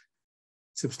is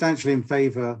substantially in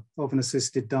favour of an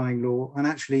assisted dying law, and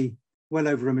actually well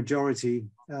over a majority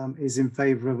is in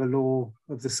favour of a law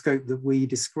of the scope that we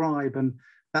describe. And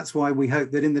that's why we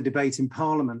hope that in the debate in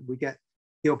Parliament, we get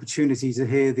the opportunity to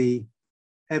hear the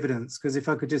evidence. Because if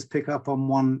I could just pick up on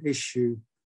one issue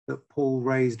that Paul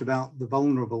raised about the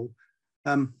vulnerable,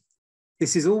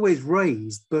 this is always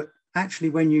raised, but actually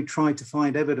when you try to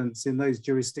find evidence in those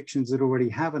jurisdictions that already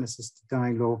have an assisted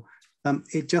dying law,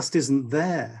 it just isn't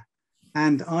there.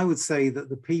 And I would say that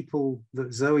the people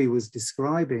that Zoe was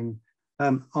describing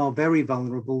are very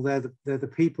vulnerable. They're the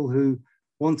people who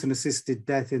want an assisted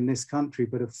death in this country,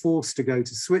 but are forced to go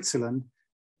to Switzerland.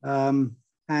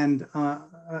 And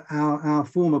our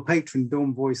former patron,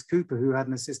 Dawn Boyce Cooper, who had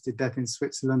an assisted death in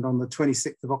Switzerland on the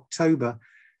 26th of October,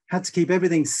 had to keep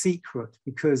everything secret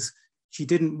because she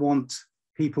didn't want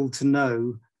people to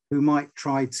know who might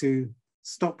try to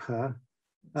stop her.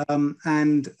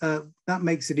 That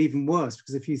makes it even worse,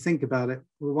 because if you think about it,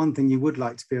 the one thing you would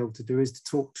like to be able to do is to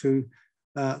talk to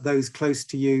those close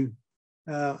to you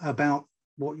about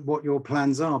what your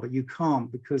plans are, but you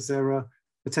can't, because there are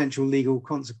potential legal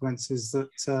consequences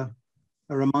that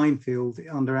are a minefield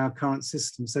under our current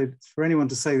system. So for anyone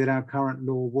to say that our current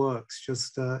law works,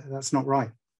 just that's not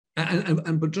right.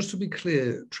 But just to be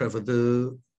clear, Trevor,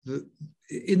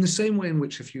 in the same way in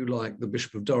which, if you like, the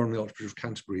Bishop of Durham, the Archbishop of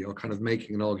Canterbury are kind of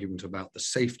making an argument about the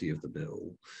safety of the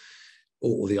bill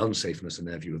or the unsafeness in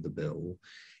their view of the bill,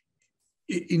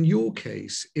 in your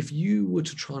case, if you were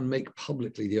to try and make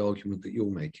publicly the argument that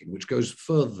you're making, which goes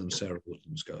further than Sarah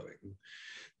Whitman's going,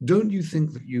 don't you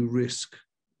think that you risk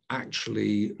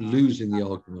actually losing the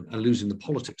argument and losing the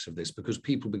politics of this, because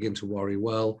people begin to worry,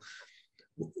 well,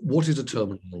 what is a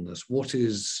terminal illness? What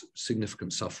is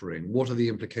significant suffering? What are the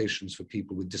implications for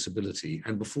people with disability?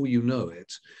 And before you know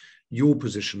it, your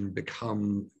position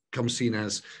becomes seen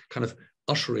as kind of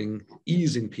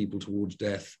easing people towards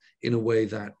death in a way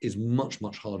that is much,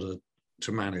 much harder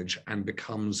to manage and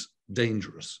becomes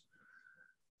dangerous.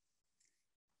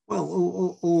 Well,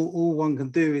 all one can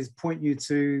do is point you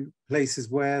to places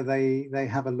where they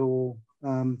have a law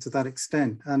to that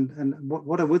extent. And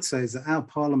what I would say is that our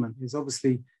Parliament is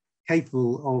obviously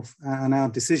capable of, and our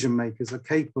decision makers are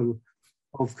capable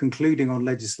of concluding on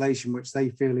legislation which they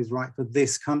feel is right for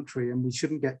this country. And we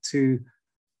shouldn't get too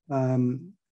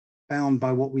bound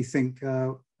by what we think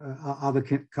other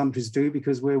countries do,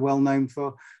 because we're well known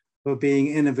for being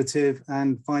innovative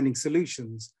and finding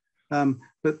solutions.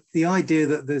 But the idea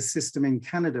that the system in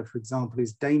Canada, for example,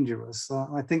 is dangerous,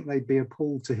 I think they'd be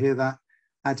appalled to hear that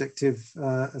adjective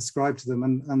ascribed to them,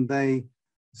 and they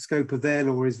scope of their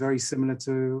law is very similar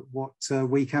to what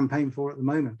we campaign for at the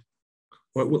moment.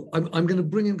 Well, I'm going to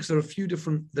bring in, because there are a few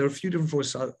different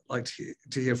voices I'd like to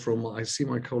hear from. I see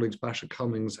my colleagues Basha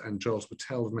Cummings and Giles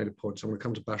Patel have made a point, so I'm going to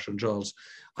come to Basha and Giles.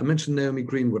 I mentioned Naomi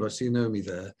Greenwood. I see Naomi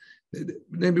there.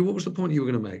 Naomi, what was the point you were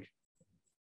going to make?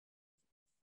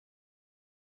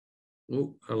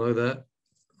 Oh, hello there.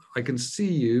 I can see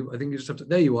you. I think you just have to.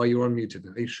 There you are. You're unmuted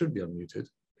now. You should be unmuted.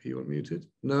 Are you unmuted?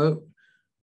 No.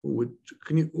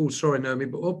 Can you? Oh, sorry, Naomi.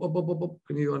 But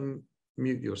can you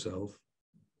unmute yourself?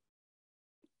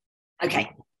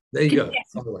 Okay. There you go.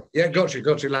 Yeah, got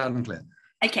you loud and clear.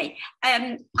 Okay.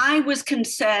 I was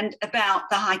concerned about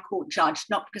the High Court judge,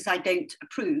 not because I don't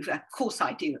approve. Of course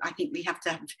I do. I think we have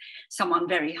to have someone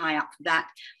very high up for that.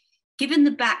 Given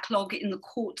the backlog in the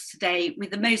courts today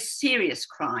with the most serious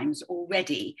crimes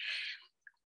already,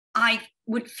 I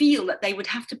would feel that they would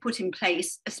have to put in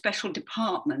place a special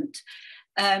department,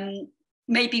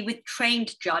 maybe with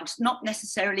trained judges, not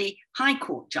necessarily High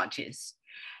Court judges,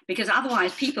 because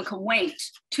otherwise people can wait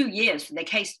 2 years for their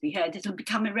case to be heard. It'll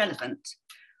become irrelevant.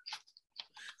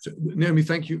 So, Naomi,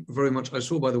 thank you very much. I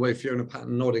saw, by the way, Fiona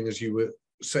Patten nodding as you were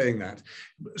saying that.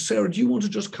 Sarah, do you want to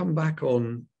just come back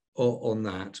on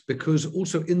that? Because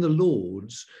also in the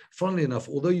Lords, funnily enough,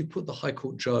 although you put the High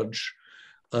Court judge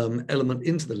element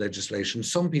into the legislation,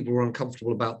 some people were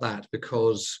uncomfortable about that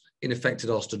because, in effect, it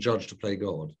asked a judge to play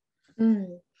God.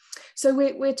 Mm. So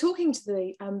we're talking to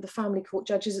the family court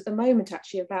judges at the moment,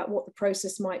 actually, about what the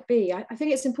process might be. I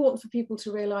think it's important for people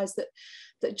to realise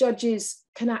that judges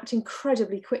can act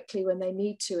incredibly quickly when they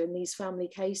need to in these family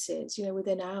cases. You know,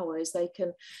 within hours, they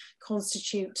can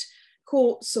constitute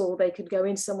courts, or they could go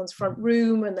into someone's front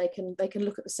room and they can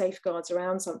look at the safeguards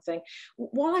around something.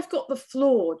 While I've got the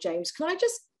floor, James, can I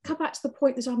just come back to the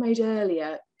point that I made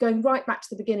earlier, going right back to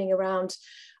the beginning around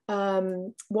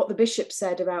what the bishop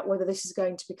said about whether this is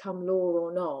going to become law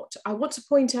or not. I want to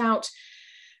point out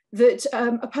that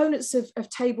opponents have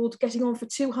tabled getting on for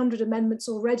 200 amendments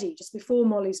already, just before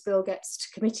Molly's bill gets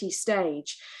to committee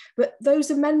stage. But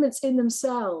those amendments in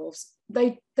themselves,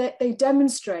 they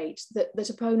demonstrate that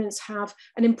opponents have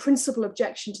an in-principle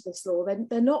objection to this law.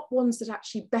 They're not ones that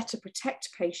actually better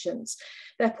protect patients.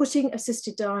 They're putting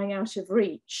assisted dying out of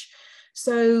reach.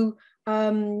 So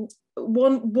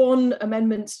one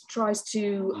amendment tries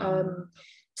to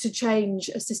change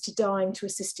assisted dying to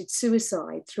assisted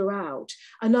suicide throughout.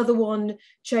 Another one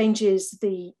changes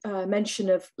the mention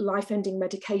of life-ending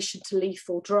medication to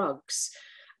lethal drugs.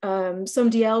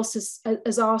 Somebody else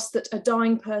has asked that a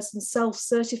dying person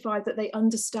self-certify that they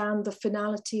understand the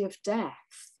finality of death.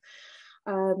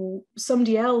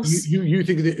 Somebody else. You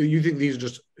think these are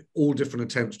just all different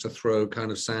attempts to throw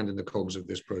kind of sand in the cogs of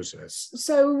this process?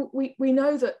 So we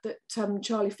know that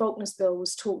Charlie Faulkner's bill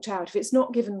was talked out. If it's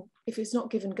not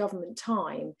given government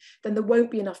time, then there won't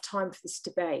be enough time for this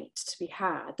debate to be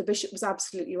had. The bishop was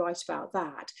absolutely right about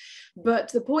that.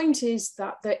 But the point is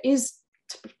that there is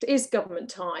government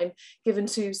time given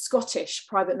to Scottish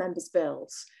private members'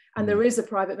 bills. And there is a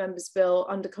private member's bill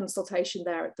under consultation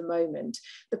there at the moment.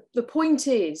 The point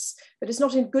is that it's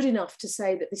not good enough to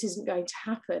say that this isn't going to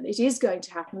happen. It is going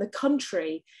to happen. The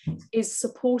country is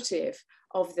supportive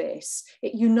of this.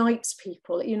 It unites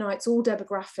people. It unites all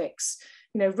demographics.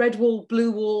 You know, red wall,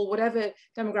 blue wall, whatever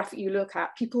demographic you look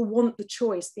at, people want the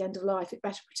choice at the end of life. It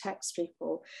better protects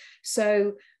people.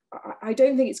 So I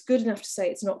don't think it's good enough to say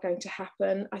it's not going to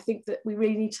happen. I think that we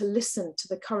really need to listen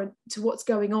to what's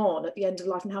going on at the end of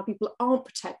life and how people aren't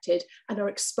protected and are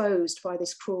exposed by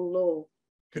this cruel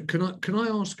law. Can I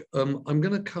ask? I'm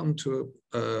going to come to.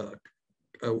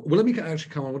 Well, let me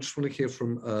actually come on. I just want to hear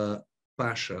from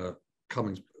Basha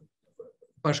Cummings.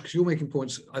 Basha, because you're making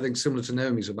points, I think, similar to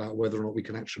Naomi's about whether or not we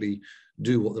can actually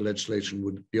do what the legislation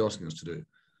would be asking us to do.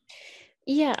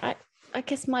 Yeah, I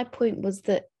guess my point was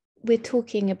that we're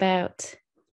talking about,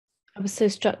 I was so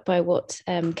struck by what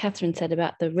Catherine said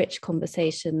about the rich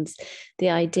conversations, the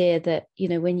idea that, you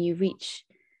know, when you reach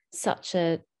such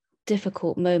a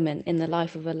difficult moment in the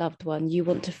life of a loved one, you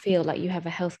want to feel like you have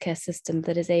a healthcare system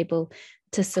that is able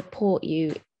to support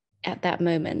you at that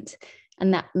moment.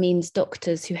 And that means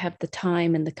doctors who have the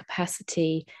time and the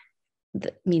capacity,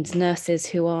 that means nurses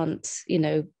who aren't, you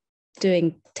know,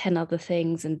 doing 10 other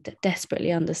things and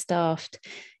desperately understaffed.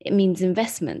 It means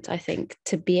investment, I think,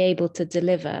 to be able to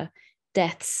deliver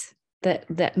deaths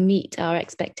that meet our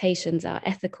expectations, our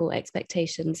ethical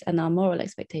expectations and our moral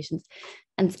expectations.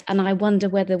 And I wonder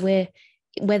whether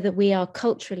we are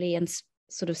culturally and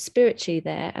sort of spiritually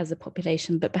there as a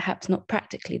population, but perhaps not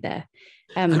practically there.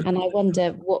 And I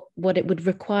wonder what it would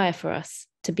require for us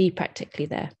to be practically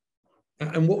there.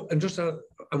 And just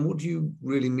And what do you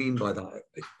really mean by that?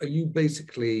 Are you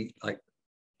basically like,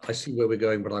 I see where we're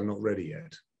going, but I'm not ready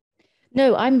yet?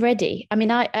 No, I'm ready. I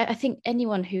mean, I think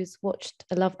anyone who's watched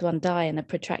a loved one die in a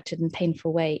protracted and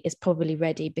painful way is probably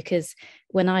ready, because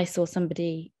when I saw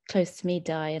somebody close to me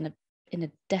die in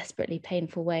a desperately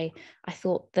painful way, I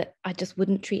thought that I just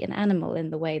wouldn't treat an animal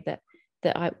in the way that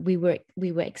we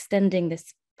were extending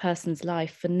this person's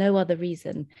life for no other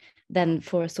reason than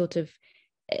for a sort of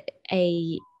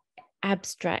a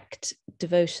abstract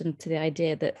devotion to the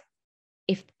idea that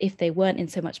if they weren't in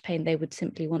so much pain, they would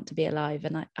simply want to be alive.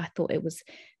 And I thought it was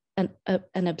an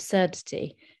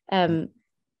absurdity.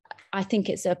 I think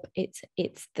it's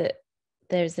that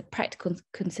there's a practical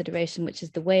consideration, which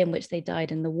is the way in which they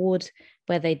died in the ward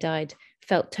where they died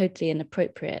felt totally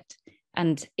inappropriate.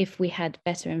 And if we had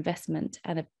better investment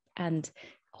and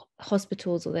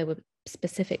hospitals, or there were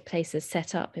specific places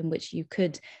set up in which you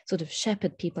could sort of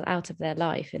shepherd people out of their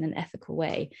life in an ethical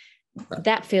way,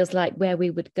 that feels like where we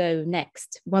would go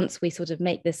next once we sort of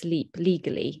make this leap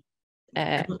legally.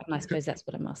 And I suppose that's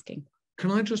what I'm asking. Can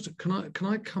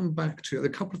I come back to a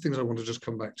couple of things I want to just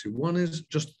come back to? One is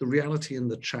just the reality in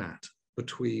the chat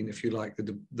between, if you like,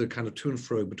 the kind of to and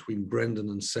fro between Brendan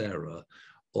and Sarah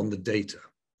on the data,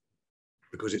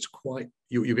 because it's quite,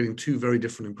 you're getting two very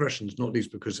different impressions, not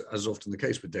least because, as often the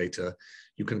case with data,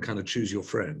 you can kind of choose your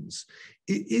friends.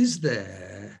 Is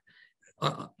there,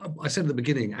 I said at the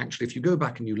beginning, actually, if you go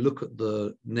back and you look at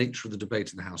the nature of the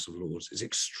debate in the House of Lords, it's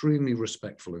extremely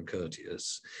respectful and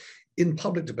courteous. In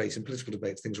public debates, in political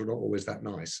debates, things are not always that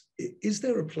nice. Is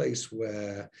there a place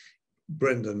where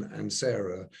Brendan and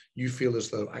Sarah, you feel as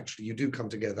though actually you do come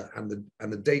together and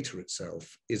the data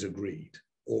itself is agreed,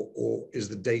 or is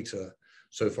the data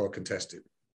so far contested?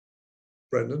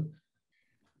 Brendan?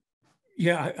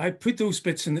 Yeah, I put those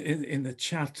bits in the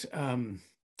chat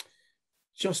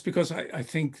just because I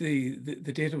think the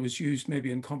data was used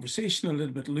maybe in conversation a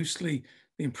little bit loosely.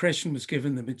 The impression was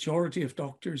given the majority of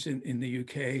doctors in the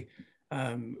UK,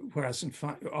 whereas in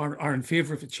fact are in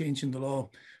favour of a change in the law,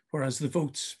 whereas the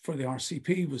votes for the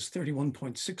RCP was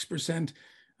 31.6%,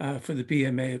 for the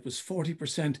BMA it was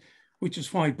 40%, which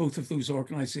is why both of those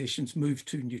organisations moved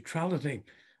to neutrality.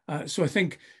 So I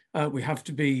think we have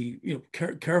to be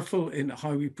careful in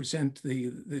how we present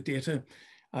the data.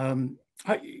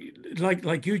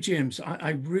 Like you, James,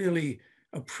 I really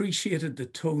appreciated the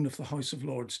tone of the House of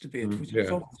Lords debate, which I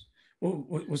thought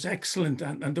was excellent,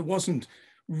 and there wasn't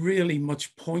really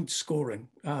much point scoring.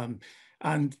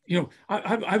 And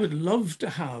I would love to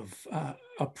have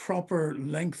a proper,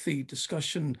 lengthy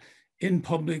discussion in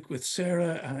public with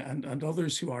Sarah and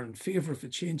others who are in favour of a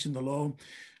change in the law,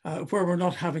 where we're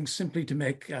not having simply to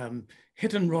make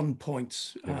hit and run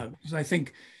points. Because I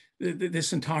think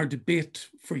this entire debate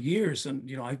for years, and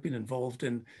I've been involved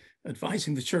in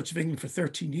advising the Church of England for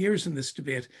 13 years in this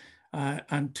debate,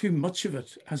 and too much of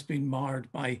it has been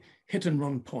marred by hit and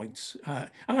run points. And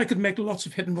I could make lots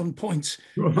of hit and run points.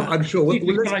 I'm sure.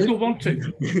 But I don't want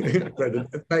to. Brendan,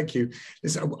 thank you.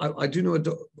 Listen, I do know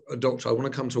a doctor. I want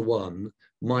to come to one,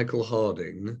 Michael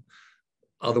Harding,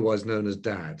 otherwise known as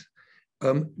Dad.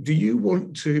 Do you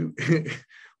want to?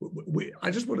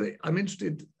 I'm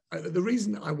interested. The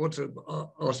reason I want to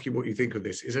ask you what you think of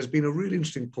this is there's been a really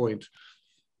interesting point,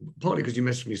 partly because you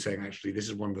messaged me saying, actually, this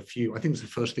is one of the few, I think it's the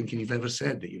first thing you've ever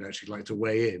said that you'd actually like to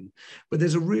weigh in. But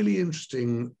there's a really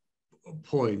interesting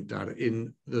point that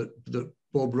that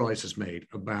Bob Rice has made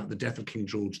about the death of King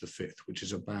George V, which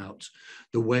is about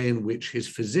the way in which his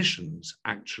physicians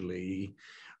actually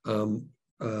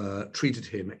treated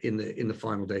him in the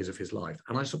final days of his life.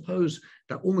 And I suppose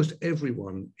that almost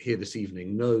everyone here this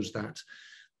evening knows that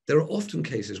there are often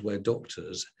cases where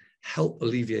doctors help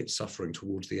alleviate suffering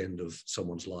towards the end of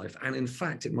someone's life. And in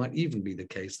fact, it might even be the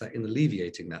case that in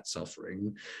alleviating that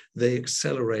suffering, they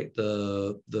accelerate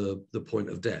the point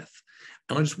of death.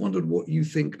 And I just wondered what you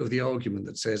think of the argument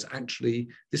that says, actually,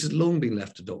 this has long been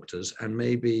left to doctors, and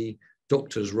maybe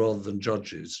doctors rather than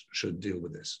judges should deal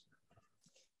with this.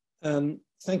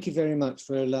 Thank you very much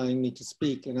for allowing me to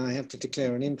speak. And I have to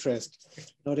declare an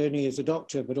interest, not only as a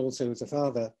doctor, but also as a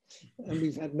father. And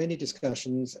we've had many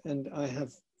discussions, and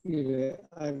I've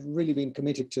really been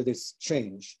committed to this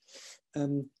change.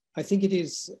 I think it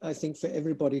is, for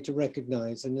everybody to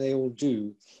recognize, and they all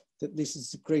do, that this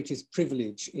is the greatest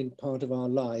privilege in part of our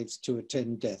lives to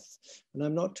attend death. And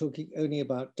I'm not talking only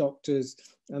about doctors,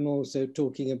 I'm also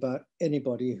talking about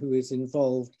anybody who is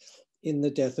involved in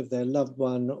the death of their loved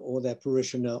one or their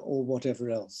parishioner or whatever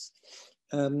else.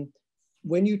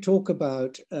 When you talk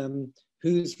about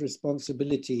whose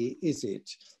responsibility is it,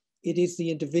 it is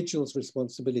the individual's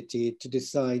responsibility to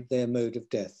decide their mode of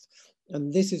death.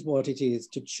 And this is what it is,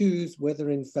 to choose whether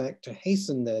in fact to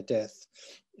hasten their death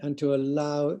and to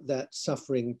allow that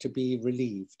suffering to be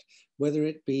relieved, whether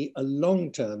it be a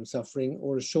long-term suffering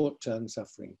or a short-term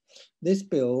suffering. This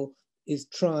bill is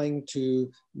trying to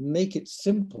make it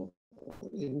simple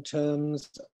in terms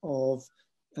of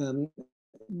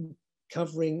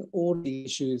covering all the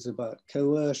issues about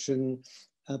coercion,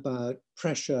 about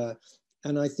pressure,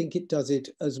 and I think it does it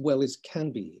as well as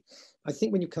can be. I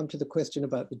think when you come to the question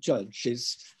about the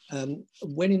judges,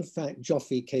 when in fact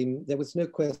Joffrey came, there was no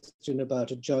question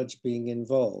about a judge being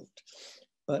involved.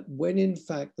 But when in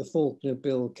fact the Faulkner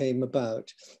bill came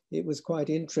about, it was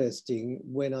quite interesting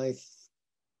when I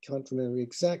can't remember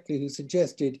exactly who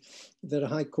suggested that a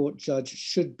High Court judge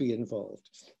should be involved.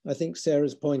 I think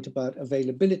Sarah's point about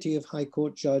availability of High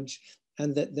Court judge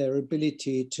and that their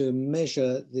ability to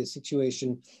measure the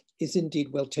situation is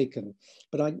indeed well taken.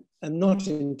 But I am not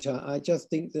I just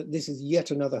think that this is yet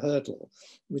another hurdle,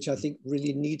 which I think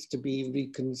really needs to be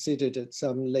reconsidered at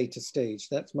some later stage.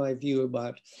 That's my view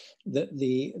about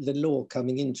the law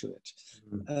coming into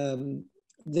it.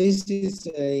 This is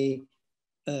a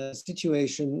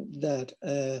situation that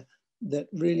that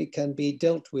really can be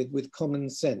dealt with common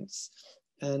sense,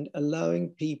 and allowing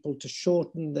people to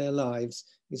shorten their lives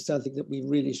is something that we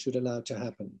really should allow to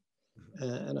happen.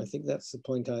 And I think that's the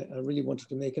point I really wanted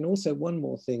to make. And also one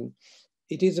more thing,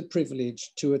 it is a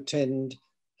privilege to attend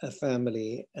a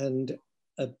family and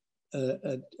a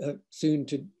soon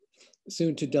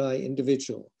to die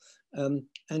individual.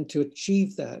 And to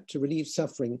achieve that, to relieve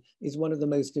suffering, is one of the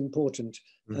most important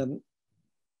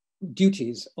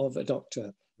duties of a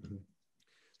doctor.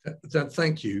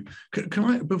 Thank you. Can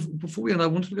I, before we end, I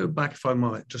wanted to go back, if I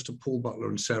might, just to Paul Butler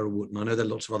and Sarah Wootton. I know there are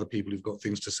lots of other people who've got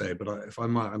things to say, but if I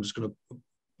might, I'm just going to,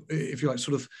 if you like,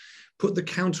 sort of put the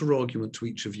counter argument to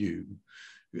each of you.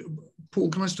 Paul,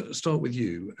 can I start with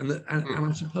you? And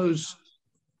I suppose,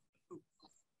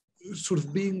 sort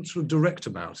of being sort of direct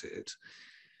about it,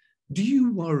 do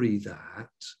you worry that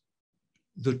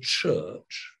the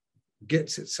church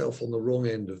gets itself on the wrong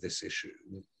end of this issue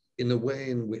in the way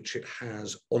in which it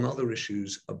has on other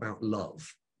issues about love,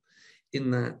 in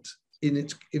that in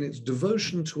its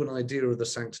devotion to an idea of the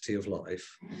sanctity of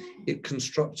life, it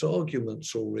constructs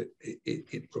arguments, or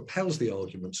it propels the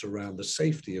arguments around the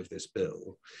safety of this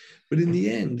bill, but in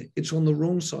the end, it's on the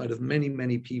wrong side of many,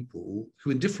 many people who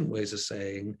in different ways are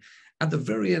saying, at the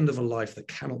very end of a life that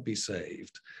cannot be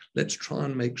saved, let's try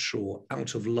and make sure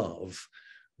out of love,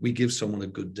 we give someone a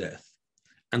good death.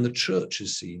 And the church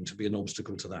is seen to be an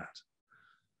obstacle to that.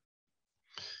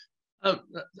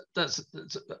 That's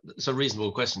a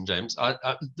reasonable question, James.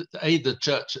 The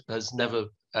church has never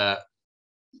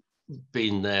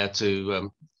been there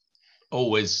to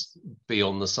always be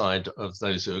on the side of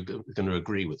those who are going to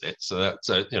agree with it. So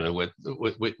you know,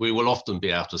 we will often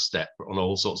be out of step on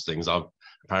all sorts of things.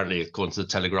 Apparently, according to the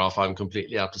Telegraph, I'm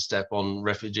completely out of step on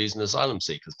refugees and asylum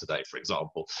seekers today, for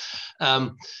example.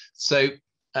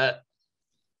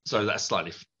 So that's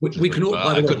slightly. We can all,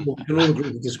 by the way, we can all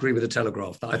agree to disagree with the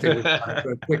Telegraph. I think we've got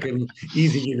a quick and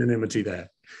easy unanimity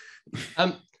there.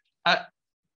 I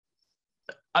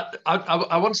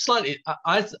want slightly.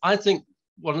 I think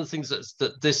one of the things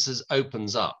that this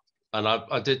opens up, and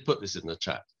I did put this in the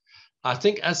chat. I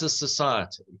think as a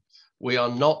society, we are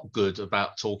not good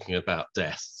about talking about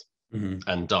death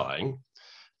and dying,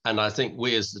 and I think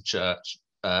we as the church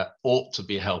ought to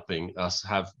be helping us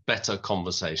have better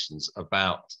conversations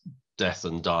about death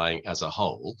and dying as a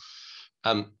whole.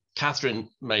 Catherine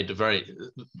made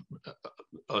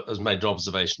has made an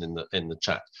observation in the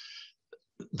chat.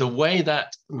 The way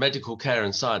that medical care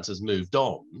and science has moved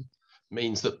on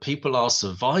means that people are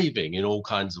surviving in all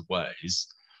kinds of ways,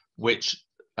 which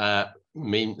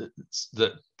mean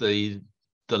that the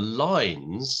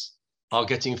lines are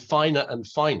getting finer and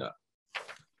finer.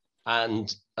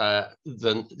 And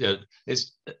then, you know,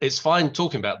 it's fine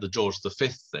talking about the George V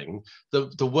thing.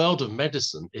 The world of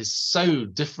medicine is so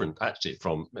different, actually,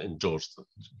 from in George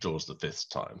V's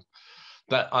time,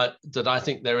 that I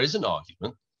think there is an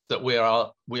argument that we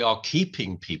are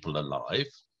keeping people alive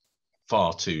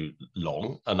far too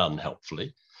long and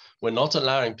unhelpfully. We're not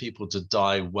allowing people to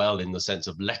die well in the sense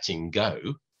of letting go.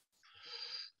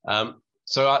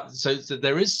 So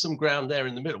there is some ground there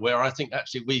in the middle where I think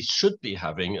actually we should be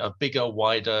having a bigger,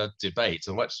 wider debate,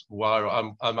 and that's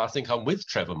why I think I'm with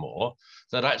Trevor Moore,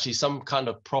 that actually some kind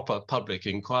of proper public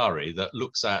inquiry that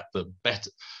looks at the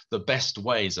best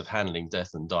ways of handling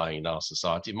death and dying in our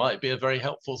society might be a very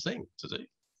helpful thing to do.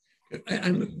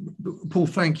 And Paul,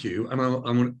 thank you. And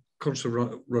I'm conscious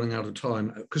of running out of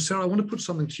time, because Sarah, I want to put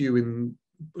something to you in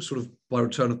sort of by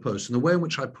return of post, and the way in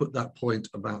which I put that point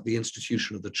about the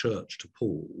institution of the church to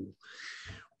Paul,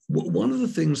 one of the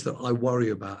things that I worry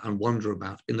about and wonder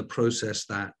about in the process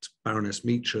that Baroness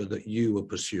Meacher, that you are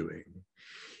pursuing,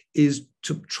 is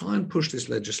to try and push this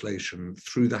legislation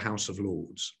through the House of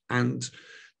Lords. And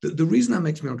the reason that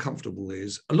makes me uncomfortable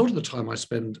is a lot of the time I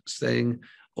spend saying,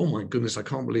 oh my goodness, I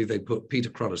can't believe they put Peter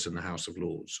Cruddas in the House of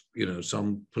Lords, you know,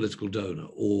 some political donor,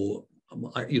 or,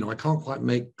 you know, I can't quite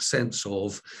make sense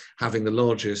of having the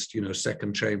largest, you know,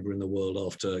 second chamber in the world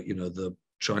after, you know, the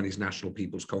Chinese National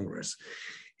People's Congress.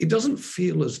 It doesn't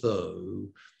feel as though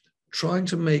trying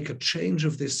to make a change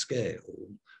of this scale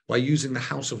by using the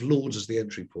House of Lords as the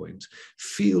entry point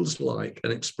feels like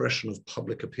an expression of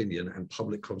public opinion and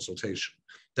public consultation.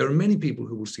 There are many people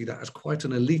who will see that as quite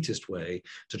an elitist way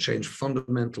to change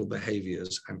fundamental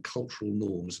behaviors and cultural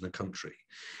norms in a country.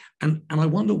 And I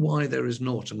wonder why there is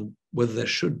not, and whether there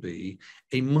should be,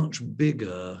 a much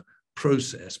bigger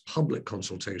process, public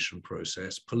consultation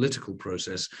process, political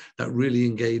process that really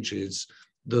engages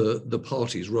the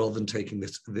parties rather than taking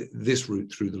this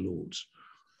route through the Lords.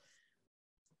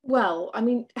 Well, I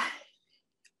mean,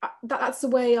 that's the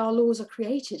way our laws are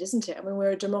created, isn't it? I mean,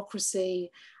 we're a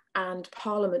democracy and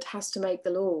Parliament has to make the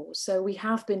laws. So we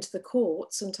have been to the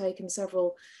courts and taken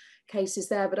several cases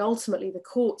there, but ultimately the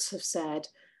courts have said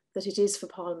that it is for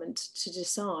Parliament to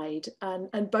decide,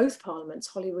 and both parliaments,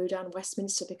 Holyrood and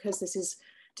Westminster, because this is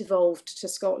devolved to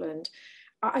Scotland.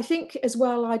 I think as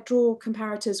well, I draw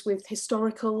comparators with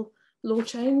historical law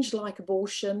change, like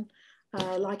abortion,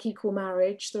 like equal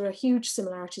marriage. There are huge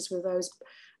similarities with those,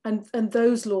 and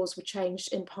those laws were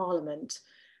changed in Parliament.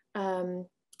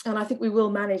 And I think we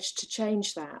will manage to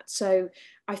change that. So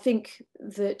I think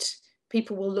that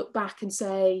people will look back and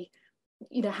say,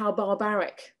 you know, how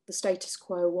barbaric the status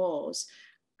quo was.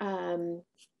 And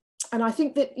I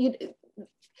think that, you know,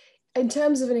 in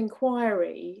terms of an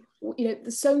inquiry, you know,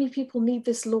 so many people need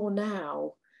this law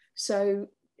now. So,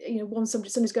 you know,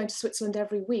 somebody's going to Switzerland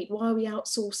every week. Why are we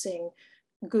outsourcing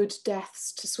good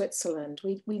deaths to Switzerland?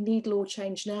 We need law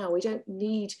change now. We don't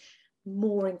need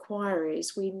more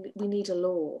inquiries. We need a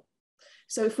law.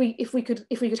 So if we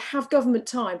could have government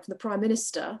time from the Prime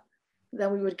Minister,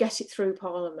 then we would get it through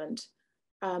Parliament.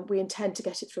 We intend to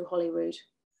get it through Holyrood.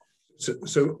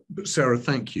 So Sarah,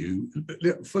 thank you.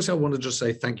 First, I want to just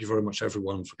say thank you very much,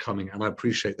 everyone, for coming. And I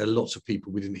appreciate there are lots of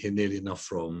people we didn't hear nearly enough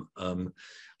from.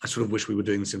 I sort of wish we were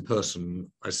doing this in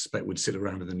person. I suspect we'd sit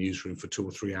around in the newsroom for 2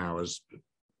 or 3 hours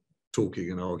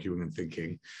talking and arguing and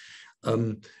thinking.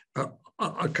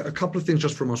 A couple of things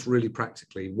just from us really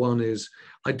practically. One is,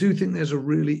 I do think there's a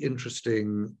really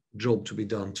interesting job to be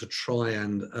done to try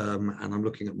and I'm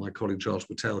looking at my colleague Giles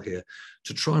Patel here,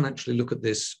 to try and actually look at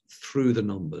this through the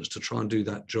numbers, to try and do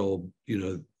that job, you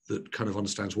know, that kind of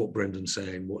understands what Brendan's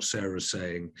saying, what Sarah's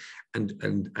saying,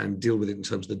 and deal with it in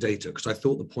terms of the data. Because I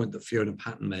thought the point that Fiona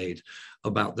Patten made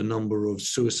about the number of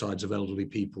suicides of elderly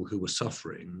people who were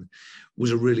suffering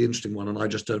was a really interesting one. And I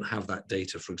just don't have that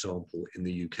data, for example, in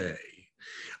the UK.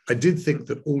 I did think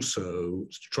that also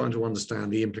trying to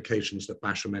understand the implications that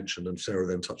Basha mentioned and Sarah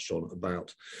then touched on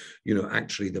about, you know,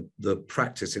 actually the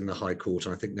practice in the High Court,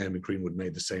 and I think Naomi Greenwood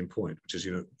made the same point, which is,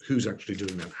 you know, who's actually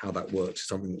doing that, how that works, is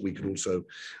something that we could also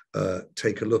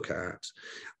take a look at.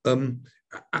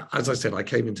 As I said, I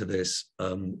came into this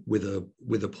with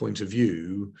a point of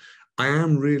view. I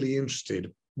am really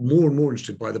interested, more and more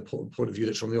interested by the point of view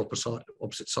that's on the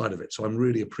opposite side of it. So I'm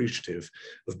really appreciative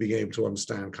of being able to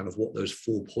understand kind of what those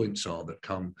 4 points are that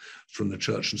come from the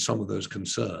church and some of those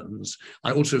concerns.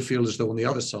 I also feel as though on the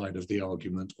other side of the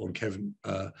argument, on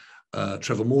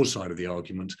Trevor Moore's side of the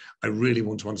argument, I really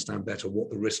want to understand better what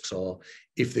the risks are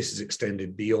if this is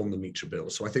extended beyond the Meacher bill.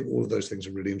 So I think all of those things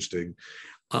are really interesting.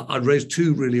 I'd raise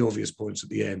 2 really obvious points at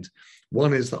the end.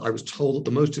 One is that I was told that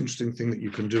the most interesting thing that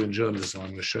you can do in journalism, I'm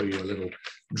going to show you a little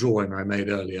drawing I made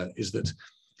earlier, is that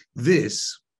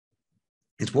this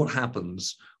is what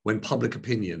happens when public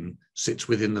opinion sits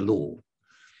within the law.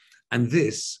 And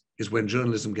this is when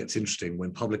journalism gets interesting,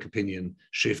 when public opinion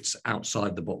shifts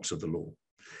outside the box of the law.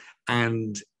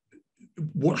 And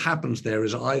what happens there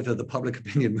is either the public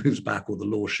opinion moves back or the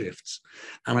law shifts.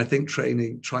 And I think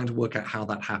trying to work out how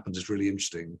that happens is really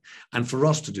interesting. And for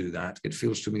us to do that, it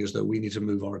feels to me as though we need to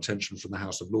move our attention from the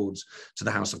House of Lords to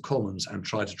the House of Commons and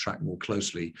try to track more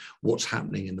closely what's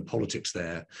happening in the politics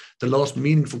there. The last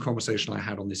meaningful conversation I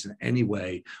had on this in any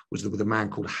way was with a man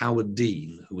called Howard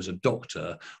Dean, who was a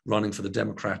doctor running for the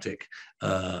Democratic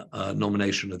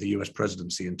nomination of the US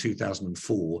presidency in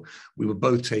 2004. We were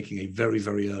both taking a very,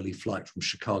 very early flight flight from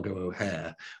Chicago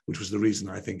O'Hare, which was the reason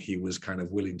I think he was kind of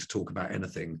willing to talk about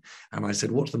anything. And I said,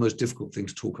 what's the most difficult thing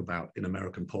to talk about in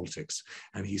American politics?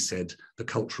 And he said, the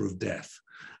culture of death.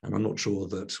 And I'm not sure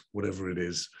that whatever it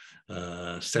is,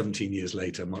 17 years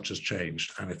later, much has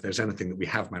changed. And if there's anything that we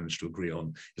have managed to agree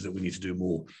on, is that we need to do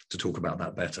more to talk about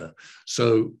that better.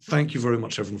 So thank you very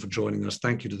much, everyone, for joining us.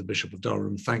 Thank you to the Bishop of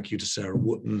Durham. Thank you to Sarah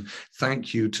Wotton.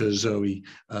 Thank you to Zoe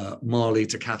Marley,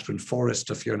 to Catherine Forrest,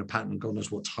 to Fiona Patten, God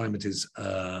knows what time it is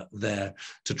there,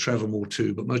 to Trevor Moore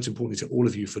too, but most importantly to all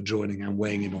of you for joining and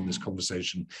weighing in on this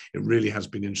conversation. It really has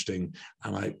been interesting,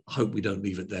 and I hope we don't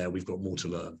leave it there. We've got more to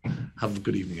learn. Have a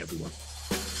good evening, everyone.